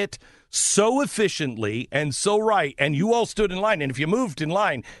running it so efficiently and so right. And you all stood in line. And if you moved in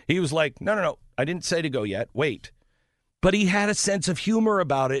line, he was like, no, I didn't say to go yet. Wait. But he had a sense of humor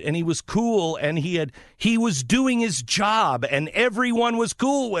about it, and he was cool, and he was doing his job, and everyone was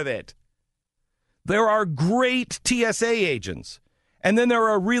cool with it. There are great TSA agents, and then there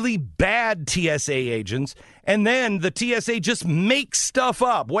are really bad TSA agents, and then the TSA just makes stuff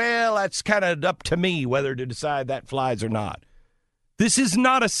up. Well, that's kind of up to me whether to decide that flies or not. This is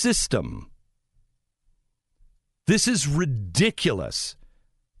not a system. This is ridiculous.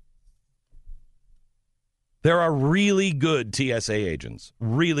 There are really good TSA agents,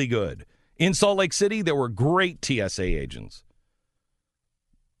 really good. In Salt Lake City, there were great TSA agents.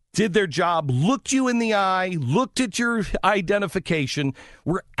 Did their job, looked you in the eye, looked at your identification,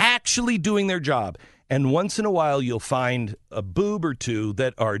 were actually doing their job. And once in a while, you'll find a boob or two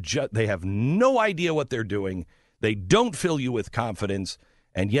that are they have no idea what they're doing. They don't fill you with confidence,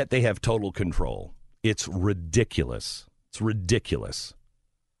 and yet they have total control. It's ridiculous. It's ridiculous.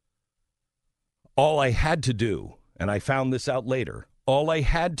 All I had to do, and I found this out later, all I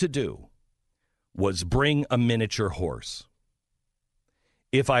had to do was bring a miniature horse.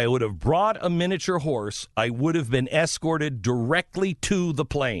 If I would have brought a miniature horse, I would have been escorted directly to the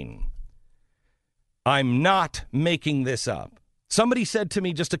plane. I'm not making this up. Somebody said to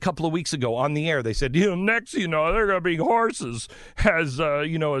me just a couple of weeks ago on the air, they said, next, they're going to be horses as,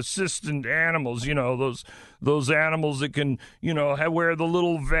 assistant animals, those animals that can, wear the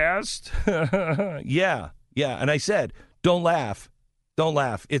little vest. Yeah. And I said, don't laugh.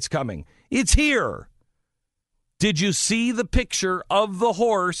 It's coming. It's here. Did you see the picture of the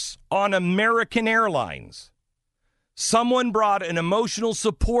horse on American Airlines? Someone brought an emotional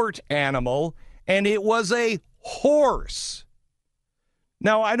support animal, and it was a horse.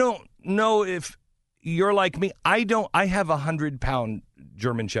 Now, I don't know if you're like me. I have a 100-pound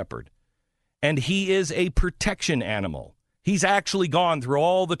German Shepherd, and he is a protection animal. He's actually gone through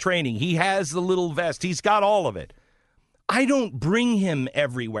all the training. He has the little vest. He's got all of it. I don't bring him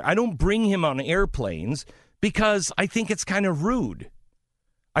everywhere. I don't bring him on airplanes because I think it's kind of rude.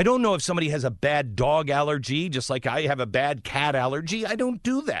 I don't know if somebody has a bad dog allergy, just like I have a bad cat allergy. I don't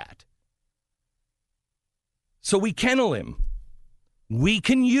do that. So we kennel him. We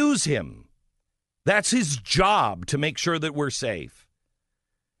can use him. That's his job, to make sure that we're safe.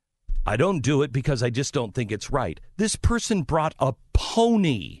 I don't do it because I just don't think it's right. This person brought a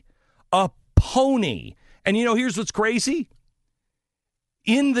pony. A pony. And here's what's crazy.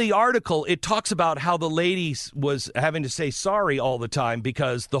 In the article, it talks about how the lady was having to say sorry all the time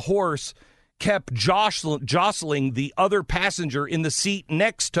because the horse kept jostling the other passenger in the seat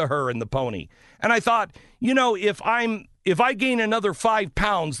next to her and the pony. And I thought, if I gain another 5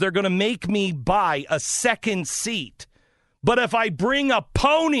 pounds, they're going to make me buy a second seat. But if I bring a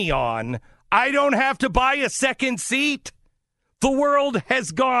pony on, I don't have to buy a second seat. The world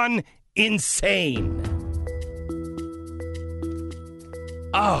has gone insane.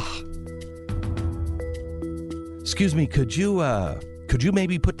 Excuse me, could you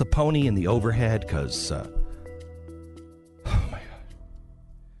maybe put the pony in the overhead? Because, oh my God.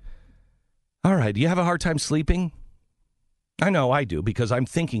 All right, do you have a hard time sleeping? I know I do, because I'm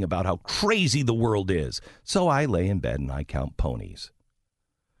thinking about how crazy the world is. So I lay in bed and I count ponies.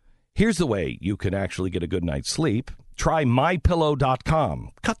 Here's the way you can actually get a good night's sleep. Try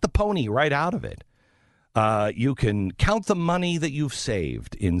MyPillow.com. Cut the pony right out of it. You can count the money that you've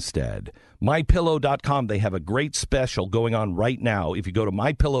saved instead. MyPillow.com, they have a great special going on right now. If you go to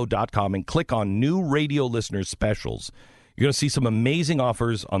MyPillow.com and click on new radio listeners specials, you're going to see some amazing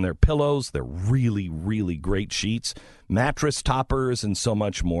offers on their pillows. They're really, really great sheets, mattress toppers, and so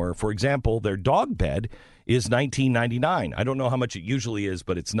much more. For example, their dog bed is $19.99. I don't know how much it usually is,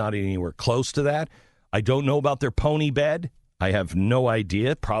 but it's not anywhere close to that. I don't know about their pony bed. I have no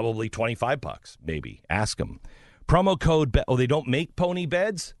idea. Probably $25, maybe. Ask them. Promo code. They don't make pony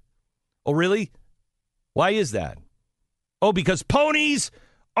beds? Oh, really? Why is that? Oh, because ponies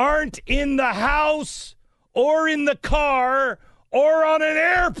aren't in the house or in the car or on an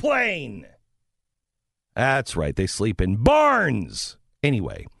airplane. That's right. They sleep in barns.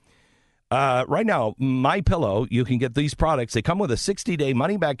 Anyway, right now, MyPillow, you can get these products. They come with a 60-day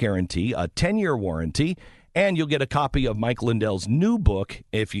money-back guarantee, a 10-year warranty, and you'll get a copy of Mike Lindell's new book.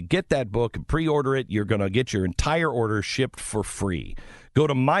 If you get that book and pre-order it, you're going to get your entire order shipped for free. Go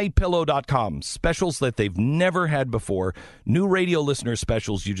to MyPillow.com. Specials that they've never had before. New radio listener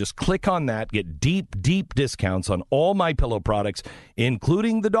specials. You just click on that. Get deep, deep discounts on all MyPillow products,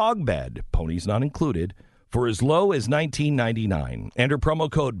 including the dog bed. Ponies not included. For as low as $19.99. Enter promo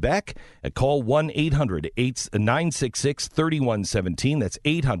code BECK and call 1-800-966-3117. That's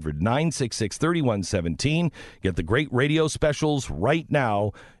 800-966-3117. Get the great radio specials right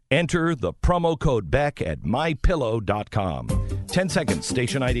now. Enter the promo code BECK at MyPillow.com. 10 seconds,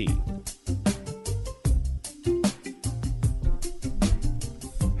 station ID.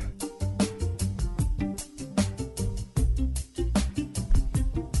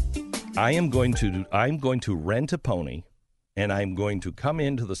 I'm going to rent a pony, and I'm going to come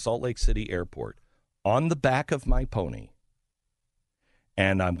into the Salt Lake City airport on the back of my pony,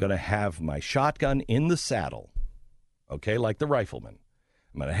 and I'm going to have my shotgun in the saddle, okay, like the rifleman.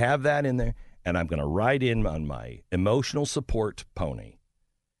 I'm going to have that in there, and I'm going to ride in on my emotional support pony,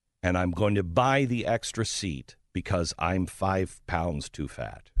 and I'm going to buy the extra seat because I'm 5 pounds too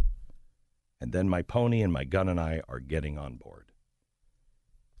fat. And then my pony and my gun and I are getting on board.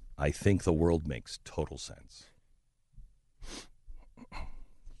 I think the world makes total sense.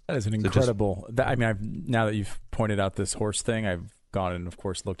 That is an incredible. Now that you've pointed out this horse thing, I've gone and, of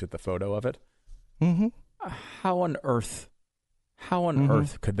course, looked at the photo of it. Mm-hmm. How on earth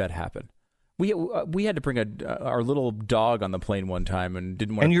could that happen? We had to bring our little dog on the plane one time and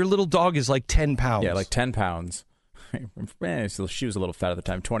didn't want. And your little dog is like 10 pounds. Yeah, like 10 pounds. So she was a little fat at the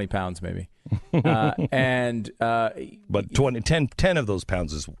time, 20 pounds maybe. But 10 of those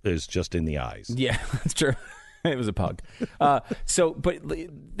pounds is just in the eyes. Yeah, that's true. It was a pug. But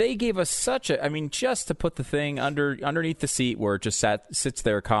they gave us just to put the thing underneath the seat where it just sits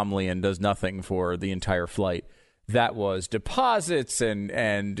there calmly and does nothing for the entire flight. That was deposits and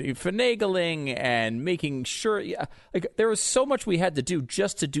finagling and making sure. There was so much we had to do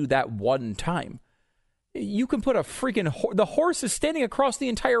just to do that one time. You can put a freaking the horse is standing across the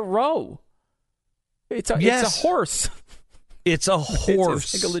entire row. It's a horse. It's a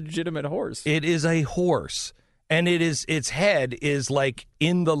horse. It's like a legitimate horse. It is a horse, and its head is like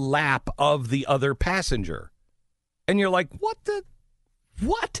in the lap of the other passenger, and you're like,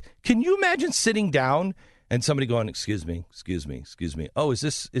 what? Can you imagine sitting down and somebody going, "Excuse me. Oh, is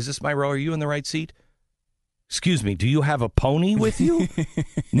this my row? Are you in the right seat? Excuse me. Do you have a pony with you?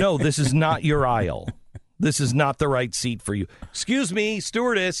 No, this is not your aisle." This is not the right seat for you. Excuse me,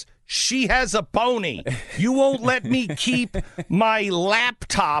 stewardess, she has a pony. You won't let me keep my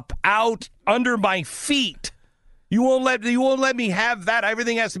laptop out under my feet. You won't let me have that.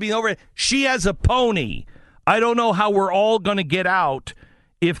 Everything has to be over. She has a pony. I don't know how we're all going to get out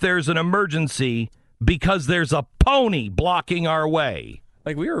if there's an emergency because there's a pony blocking our way.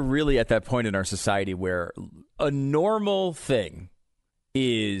 Like, we are really at that point in our society where a normal thing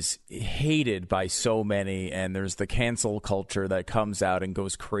is hated by so many, and there's the cancel culture that comes out and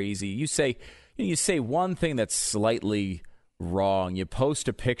goes crazy. You say one thing that's slightly wrong, you post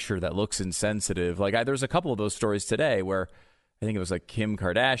a picture that looks insensitive. Like, there's a couple of those stories today where I think it was like Kim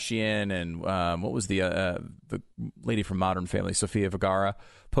Kardashian and what was the lady from Modern Family, Sofia Vergara,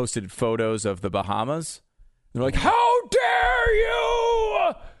 posted photos of the Bahamas. They're like, "How dare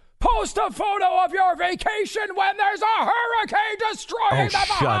you post a photo of your vacation when there's a hurricane destroying the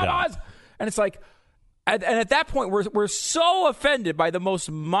Bahamas?" And it's like, and at that point, we're so offended by the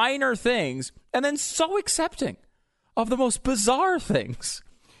most minor things and then so accepting of the most bizarre things.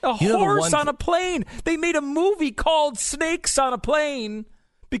 A horse on a plane. They made a movie called Snakes on a Plane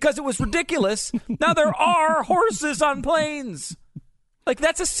because it was ridiculous. Now there are horses on planes. Like,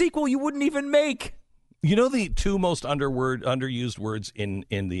 that's a sequel you wouldn't even make. You know the two most underused words in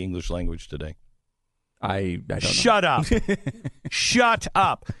the English language today? I don't know. Shut up. Shut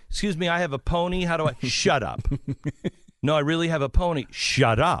up. Excuse me, I have a pony. How do I? Shut up. No, I really have a pony.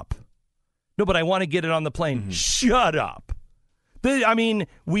 Shut up. No, but I want to get it on the plane. Mm-hmm. Shut up.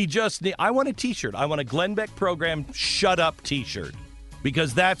 I want a T-shirt. I want a Glenn Beck program shut up T-shirt.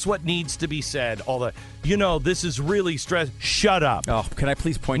 because that's what needs to be said. This is really stress. Shut up. Oh, can I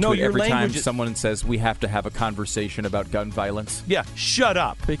please point to it every time someone says we have to have a conversation about gun violence? Yeah, shut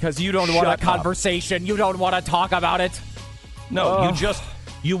up. Because you don't want a conversation. You don't want to talk about it. No,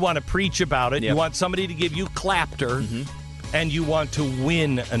 you want to preach about it. Yep. You want somebody to give you clapter, and you want to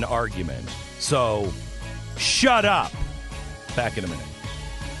win an argument. So, shut up. Back in a minute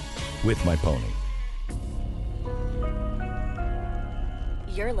with my pony.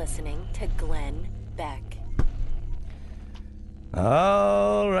 You're listening to Glenn Beck.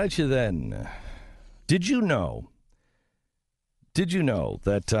 All right, you then. Did you know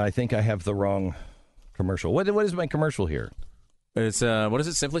that I think I have the wrong commercial? What is my commercial here? It's what is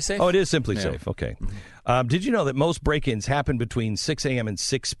it? Simply Safe? Oh, it is Simply Safe. Okay. Did you know that most break-ins happen between 6 a.m. and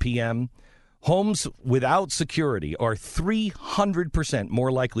 6 p.m.? Homes without security are 300%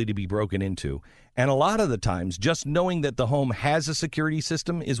 more likely to be broken into. And a lot of the times, just knowing that the home has a security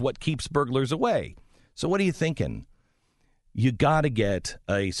system is what keeps burglars away. So what are you thinking? You got to get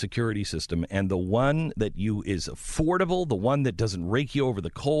a security system, and the one that is affordable, the one that doesn't rake you over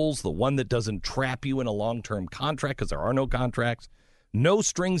the coals, the one that doesn't trap you in a long-term contract, because there are no contracts, no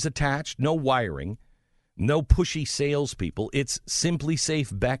strings attached, no wiring, no pushy salespeople. It's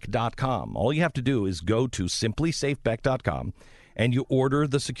simplysafebeck.com. All you have to do is go to simplysafebeck.com and you order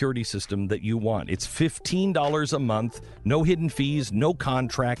the security system that you want. It's $15 a month, no hidden fees, no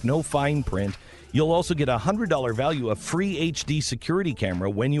contract, no fine print. You'll also get a $100 value of free HD security camera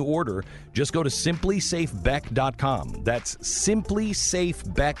when you order. Just go to simplysafebeck.com. That's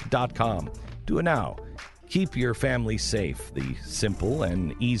simplysafebeck.com. Do it now. Keep your family safe the simple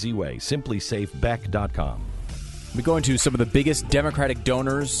and easy way. simplysafebeck.com. We're going to some of the biggest Democratic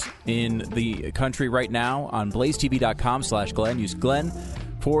donors in the country right now on blazetv.com/Glenn. Use Glenn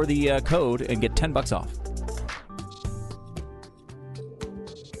for the code and get $10 off.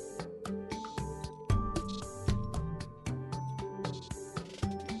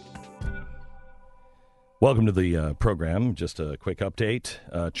 Welcome to the program. Just a quick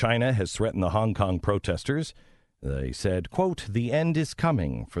update. China has threatened the Hong Kong protesters. They said, quote, "The end is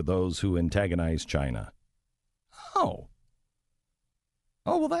coming for those who antagonize China." Oh,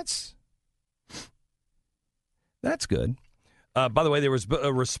 well, that's good. By the way, there was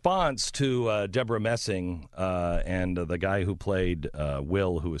a response to Deborah Messing and the guy who played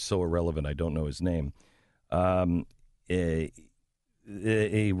Will, who is so irrelevant, I don't know his name. A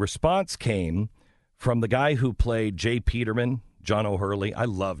response came from the guy who played Jay Peterman, John O'Hurley. I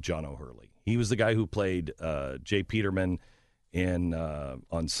love John O'Hurley. He was the guy who played Jay Peterman on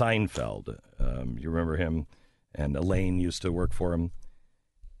Seinfeld. You remember him? And Elaine used to work for him.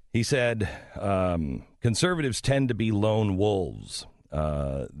 He said, conservatives tend to be lone wolves.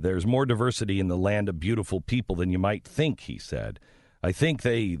 There's more diversity in the land of beautiful people than you might think, he said. I think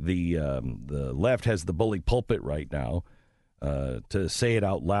the left has the bully pulpit right now to say it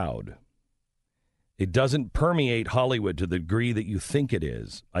out loud. It doesn't permeate Hollywood to the degree that you think it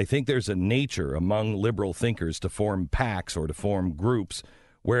is. I think there's a nature among liberal thinkers to form packs or to form groups,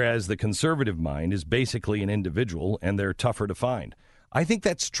 whereas the conservative mind is basically an individual, and they're tougher to find. I think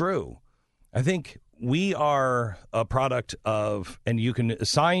that's true. I think we are a product of, and you can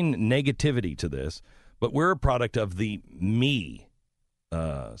assign negativity to this, but we're a product of the me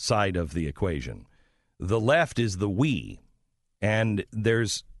side of the equation. The left is the we, and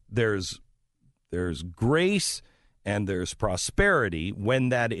there's grace and there's prosperity when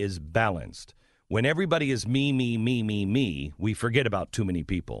that is balanced. When everybody is me, we forget about too many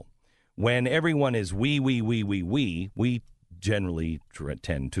people. When everyone is we generally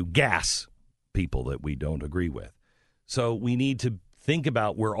tend to gas people that we don't agree with. So we need to think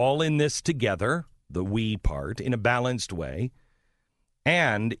about we're all in this together, the we part, in a balanced way.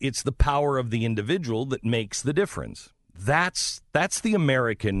 And it's the power of the individual that makes the difference. That's the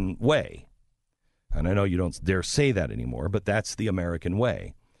American way. And I know you don't dare say that anymore, but that's the American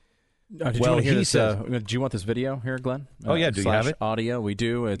way. Did you want to hear this? Do you want this video here, Glenn? Oh, yeah. Do you have it? Audio. We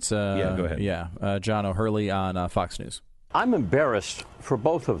do. It's yeah, go ahead. Yeah, John O'Hurley on Fox News. I'm embarrassed for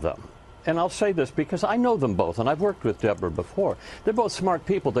both of them. And I'll say this because I know them both, and I've worked with Deborah before. They're both smart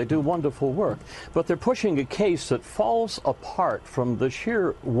people. They do wonderful work. But they're pushing a case that falls apart from the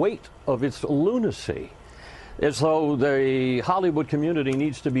sheer weight of its lunacy, as though the Hollywood community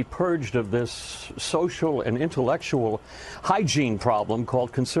needs to be purged of this social and intellectual hygiene problem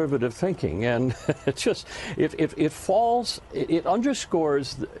called conservative thinking. And it's just, it falls, it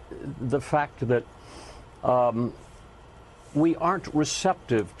underscores the fact that we aren't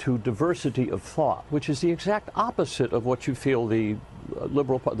receptive to diversity of thought, which is the exact opposite of what you feel the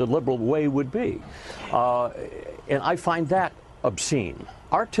liberal way would be. And I find that obscene.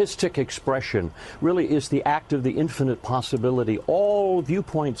 Artistic expression really is the act of the infinite possibility. All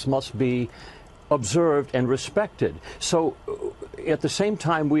viewpoints must be observed and respected. So at the same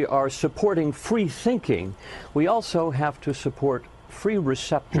time we are supporting free thinking, we also have to support free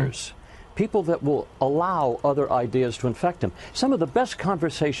receptors. People that will allow other ideas to infect them. Some of the best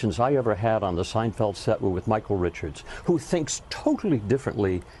conversations I ever had on the Seinfeld set were with Michael Richards, who thinks totally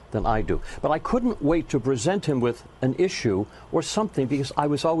differently than I do. But I couldn't wait to present him with an issue or something because I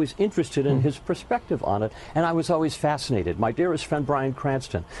was always interested in his perspective on it, and I was always fascinated. My dearest friend Bryan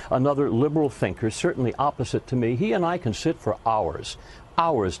Cranston, another liberal thinker, certainly opposite to me, he and I can sit for hours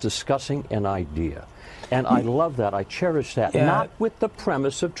discussing an idea. And I love that. I cherish that. Yeah. Not with the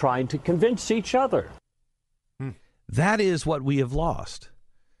premise of trying to convince each other. That is what we have lost.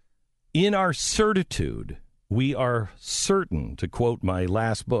 In our certitude, we are certain, to quote my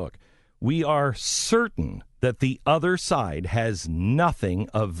last book, we are certain that the other side has nothing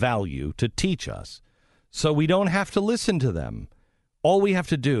of value to teach us. So we don't have to listen to them. All we have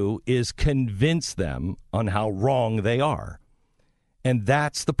to do is convince them on how wrong they are. And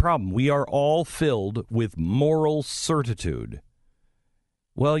that's the problem. We are all filled with moral certitude.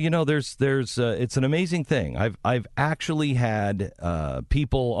 Well, you know, it's an amazing thing. I've actually had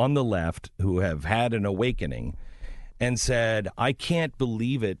people on the left who have had an awakening and said, I can't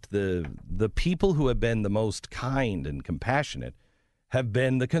believe it. The people who have been the most kind and compassionate have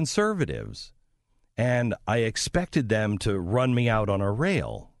been the conservatives. And I expected them to run me out on a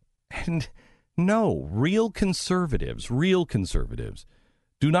rail. And no, real conservatives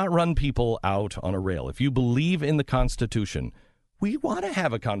do not run people out on a rail. If you believe in the Constitution, we want to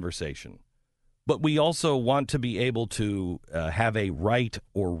have a conversation. But we also want to be able to have a right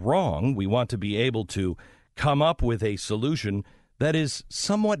or wrong. We want to be able to come up with a solution that is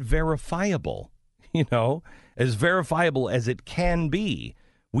somewhat verifiable, as verifiable as it can be.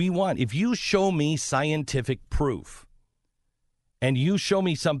 If you show me scientific proof, and you show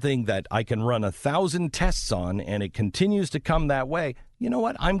me something that I can run 1,000 tests on, and it continues to come that way, you know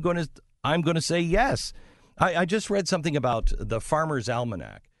what? I'm going to say yes. I just read something about the Farmer's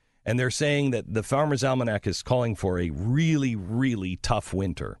Almanac, and they're saying that the Farmer's Almanac is calling for a really, really tough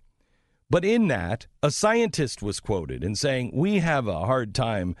winter. But in that, a scientist was quoted in saying, we have a hard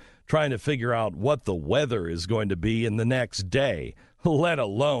time trying to figure out what the weather is going to be in the next day, let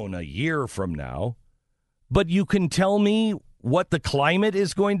alone a year from now. But you can tell me what the climate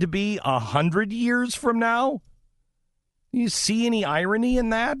is going to be 100 years from now? Do you see any irony in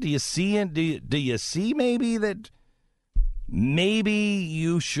that? Do you see maybe that maybe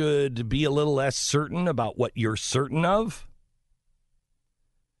you should be a little less certain about what you're certain of?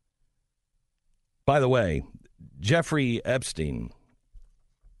 By the way, Jeffrey Epstein,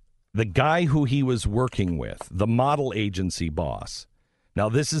 the guy who he was working with, the model agency boss. Now,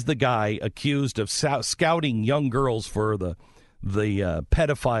 this is the guy accused of scouting young girls for the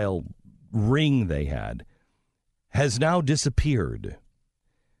pedophile ring they had, has now disappeared.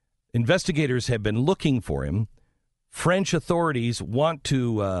 Investigators have been looking for him. French authorities want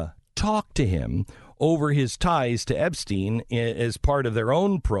to talk to him over his ties to Epstein as part of their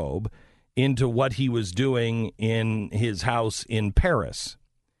own probe into what he was doing in his house in Paris.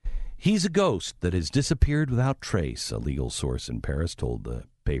 He's a ghost that has disappeared without trace, a legal source in Paris told the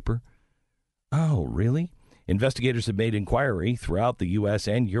paper. Oh, really? Investigators have made inquiry throughout the U.S.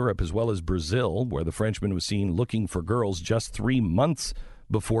 and Europe, as well as Brazil, where the Frenchman was seen looking for girls just 3 months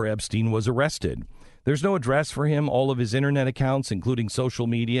before Epstein was arrested. There's no address for him. All of his internet accounts, including social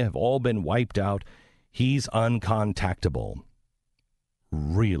media, have all been wiped out. He's uncontactable.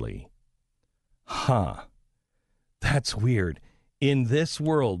 Really? Huh. That's weird. In this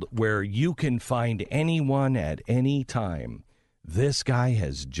world where you can find anyone at any time, this guy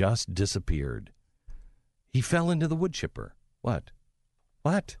has just disappeared. He fell into the wood chipper. What?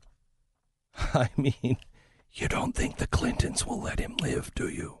 I mean, you don't think the Clintons will let him live, do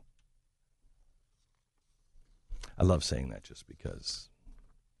you? I love saying that just because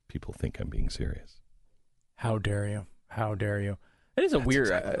people think I'm being serious. How dare you? How dare you? It is a weird.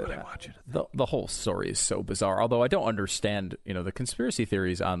 Exactly what I want you to think. The whole story is so bizarre. Although I don't understand, the conspiracy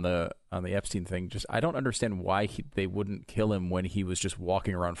theories on the Epstein thing. Just I don't understand why they wouldn't kill him when he was just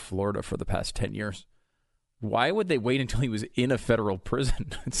walking around Florida for the past 10 years. Why would they wait until he was in a federal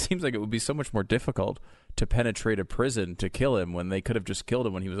prison? It seems like it would be so much more difficult to penetrate a prison to kill him when they could have just killed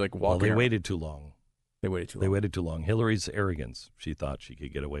him when he was like walking. Well, they around. waited too long. They waited too long. Hillary's arrogance. She thought she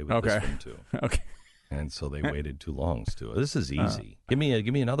could get away with this one too. Okay. And so they waited too long, Stu. This is easy. Give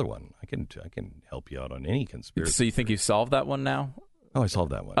me another one. I can help you out on any conspiracy. So you think you've solved that one now? Oh, I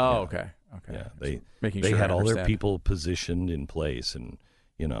solved that one. Oh, yeah. okay. Okay. Yeah, Making they sure had I all their understand. people positioned in place and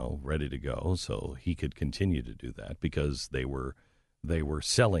ready to go, so he could continue to do that because they were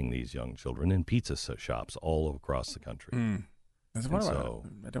selling these young children in pizza shops all across the country. I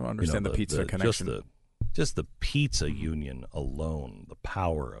don't understand the pizza connection. Just the pizza union alone, the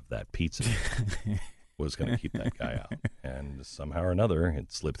power of that pizza was going to keep that guy out. And somehow or another,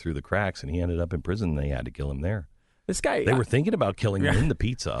 it slipped through the cracks, and he ended up in prison, and they had to kill him there. They were thinking about killing him in the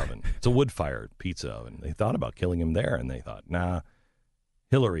pizza oven. It's a wood-fired pizza oven. They thought about killing him there, and they thought, nah,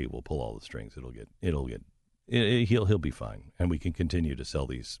 Hillary will pull all the strings. He'll be fine, and we can continue to sell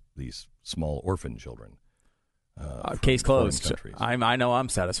these small orphan children. Case closed. I know I'm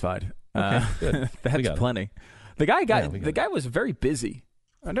satisfied. Okay, good. That's plenty. The guy was very busy.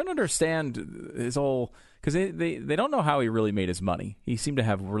 I don't understand his whole, because they don't know how he really made his money. He seemed to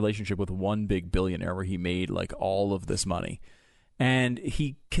have a relationship with one big billionaire where he made like all of this money. And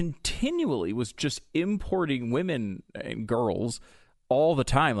he continually was just importing women and girls all the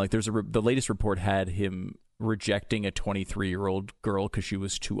time. Like the latest report had him rejecting a 23-year-old girl because she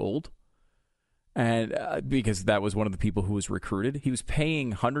was too old. And because that was one of the people who was recruited. He was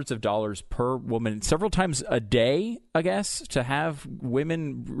paying hundreds of dollars per woman several times a day, I guess, to have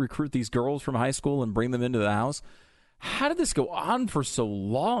women recruit these girls from high school and bring them into the house. How did this go on for so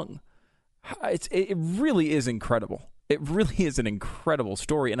long? It really is incredible. It really is an incredible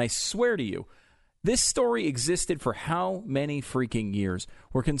story. And I swear to you, this story existed for how many freaking years?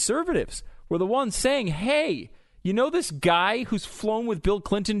 Where conservatives were the ones saying, hey, you know this guy who's flown with Bill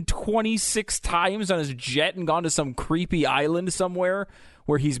Clinton 26 times on his jet and gone to some creepy island somewhere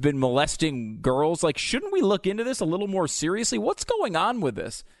where he's been molesting girls? Like, shouldn't we look into this a little more seriously? What's going on with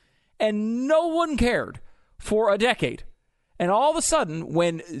this? And no one cared for a decade. And all of a sudden,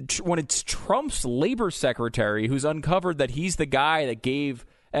 when it's Trump's labor secretary who's uncovered that he's the guy that gave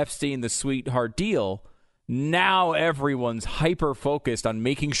Epstein the sweetheart deal, now everyone's hyper-focused on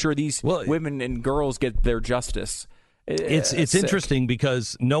making sure these women and girls get their justice. It's interesting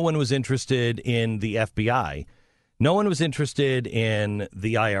because no one was interested in the FBI. No one was interested in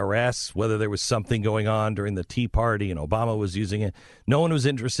the IRS, whether there was something going on during the Tea Party and Obama was using it. No one was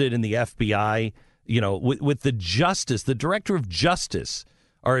interested in the FBI, with the justice, the director of justice,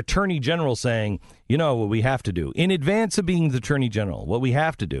 our attorney general saying, what we have to do in advance of being the attorney general, what we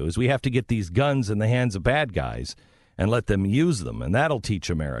have to do is we have to get these guns in the hands of bad guys and let them use them. And that'll teach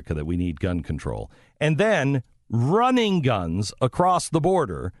America that we need gun control. And then running guns across the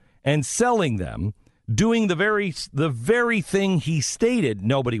border and selling them, doing the very thing he stated.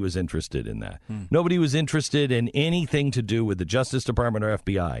 Nobody was interested in that. Nobody was interested in anything to do with the Justice Department or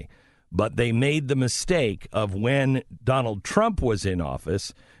FBI. But they made the mistake of when Donald Trump was in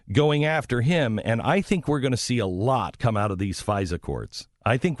office going after him. And I think we're going to see a lot come out of these FISA courts.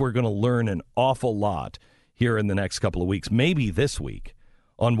 I think we're going to learn an awful lot here in the next couple of weeks, maybe this week,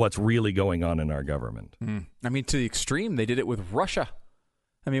 on what's really going on in our government. I mean, to the extreme, they did it with Russia.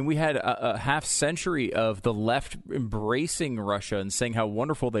 I mean, we had a half century of the left embracing Russia and saying how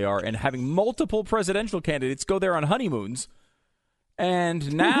wonderful they are and having multiple presidential candidates go there on honeymoons.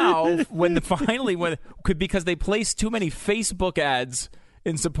 And now, because they placed too many Facebook ads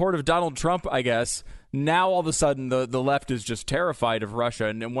in support of Donald Trump, I guess, now all of a sudden the left is just terrified of Russia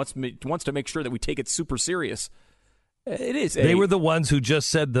and wants to make sure that we take it super serious. It is. They were the ones who just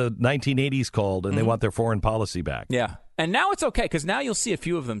said the 1980s called and they want their foreign policy back. Yeah. And now it's okay because now you'll see a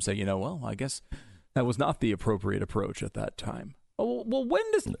few of them say, I guess that was not the appropriate approach at that time. Well, when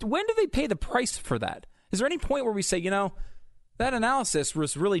do they pay the price for that? Is there any point where we say, that analysis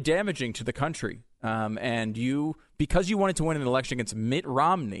was really damaging to the country. And because you wanted to win an election against Mitt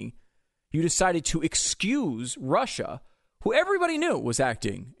Romney, you decided to excuse Russia, who everybody knew was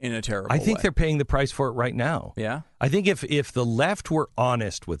acting in a terrible way. I think they're paying the price for it right now. Yeah? I think if the left were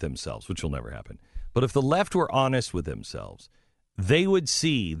honest with themselves, which will never happen, but if the left were honest with themselves, they would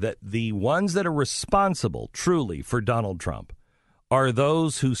see that the ones that are responsible truly for Donald Trump are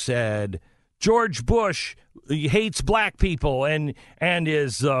those who said, George Bush hates black people and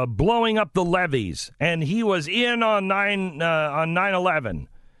is blowing up the levees, and he was in on 9/11,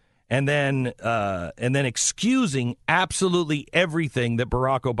 and then excusing absolutely everything that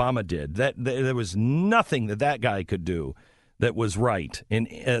Barack Obama did. That there was nothing that guy could do that was right and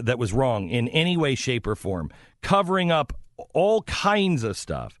that was wrong in any way, shape, or form, covering up all kinds of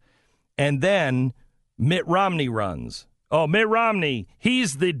stuff, and then Mitt Romney runs. Oh, Mitt Romney,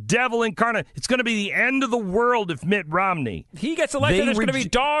 he's the devil incarnate. It's going to be the end of the world if Mitt Romney. He gets elected, there's going to be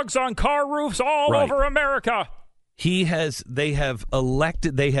dogs on car roofs all over America. They have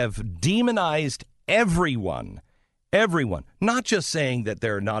demonized everyone Everyone. Not just saying that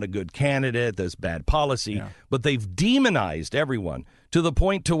they're not a good candidate, there's bad policy, but they've demonized everyone to the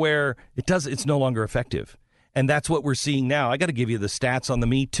point to where it's no longer effective. And that's what we're seeing now. I got to give you the stats on the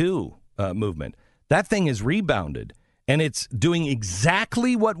Me Too movement. That thing has rebounded, and it's doing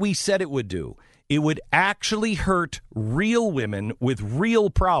exactly what we said it would do. It would actually hurt real women with real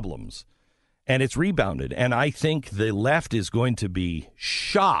problems, and it's rebounded. And I think the left is going to be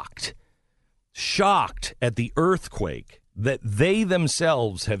shocked at the earthquake that they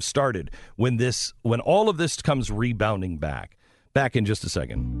themselves have started when all of this comes rebounding back. Back in just a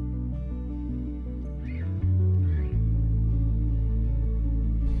second.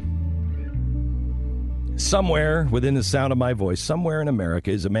 Somewhere within the sound of my voice, somewhere in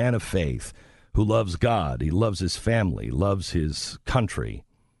America, is a man of faith who loves God. He loves his family, loves his country,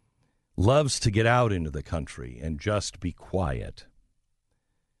 loves to get out into the country and just be quiet.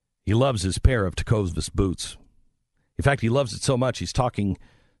 He loves his pair of Tecovas boots. In fact, he loves it so much he's talking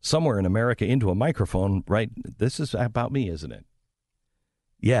somewhere in America into a microphone, right? This is about me, isn't it?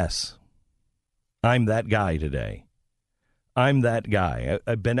 Yes, I'm that guy today. I'm that guy.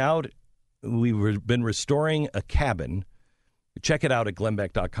 I've been out. We've been restoring a cabin. Check it out at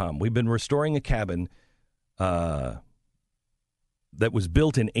glennbeck.com. We've been restoring a cabin that was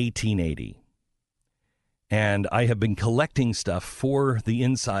built in 1880. And I have been collecting stuff for the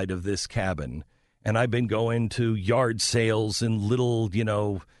inside of this cabin. And I've been going to yard sales and little,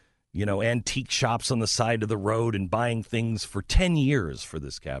 antique shops on the side of the road and buying things for 10 years for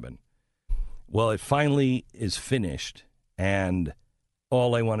this cabin. Well, it finally is finished, and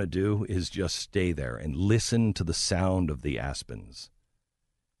all I want to do is just stay there and listen to the sound of the aspens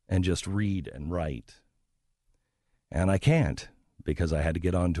and just read and write. And I can't, because I had to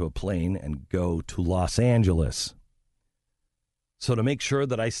get onto a plane and go to Los Angeles. So to make sure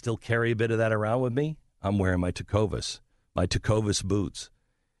that I still carry a bit of that around with me, I'm wearing my Tecovas boots.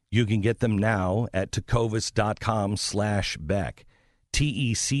 You can get them now at tecovas.com/Beck,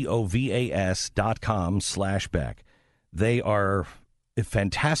 TECOVAS.com/Beck. They are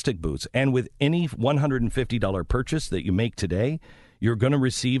fantastic boots. And with any $150 purchase that you make today, you're going to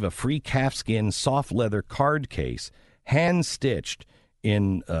receive a free calfskin soft leather card case, hand-stitched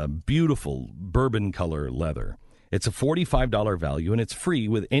in beautiful bourbon color leather. It's a $45 value, and it's free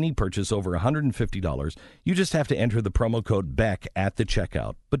with any purchase over $150. You just have to enter the promo code BECK at the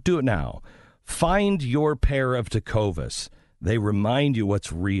checkout. But do it now. Find your pair of Tecovas. They remind you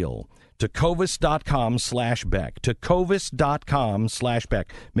what's real. Tecovas.com/Beck.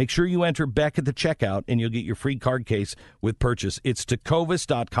 Tecovas.com/Beck. Make sure you enter Beck at the checkout, and you'll get your free card case with purchase. It's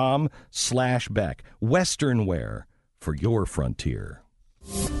Tecovas.com/Beck. Western wear for your frontier.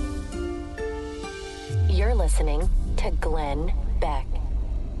 You're listening to Glenn Beck.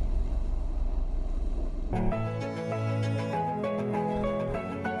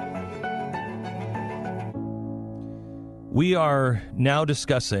 We are now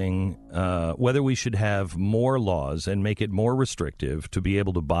discussing whether we should have more laws and make it more restrictive to be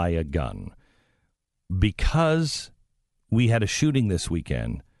able to buy a gun. Because we had a shooting this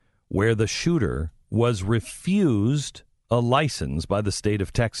weekend where the shooter was refused a license by the state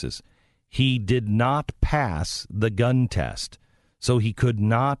of Texas. He did not pass the gun test, so he could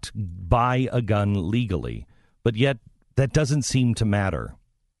not buy a gun legally. But yet, that doesn't seem to matter.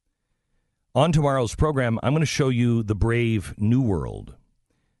 On tomorrow's program, I'm going to show you the brave new world.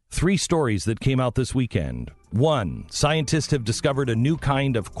 3 stories that came out this weekend. 1, scientists have discovered a new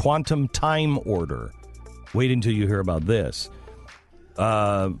kind of quantum time order. Wait until you hear about this.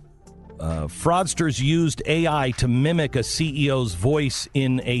 Fraudsters used AI to mimic a CEO's voice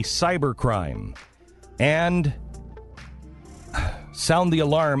in a cybercrime. And sound the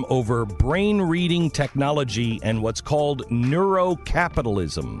alarm over brain-reading technology and what's called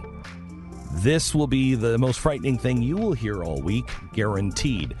neurocapitalism. This will be the most frightening thing you will hear all week,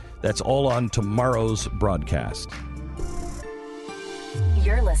 guaranteed. That's all on tomorrow's broadcast.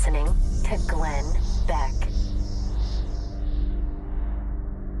 You're listening to Glenn Beck.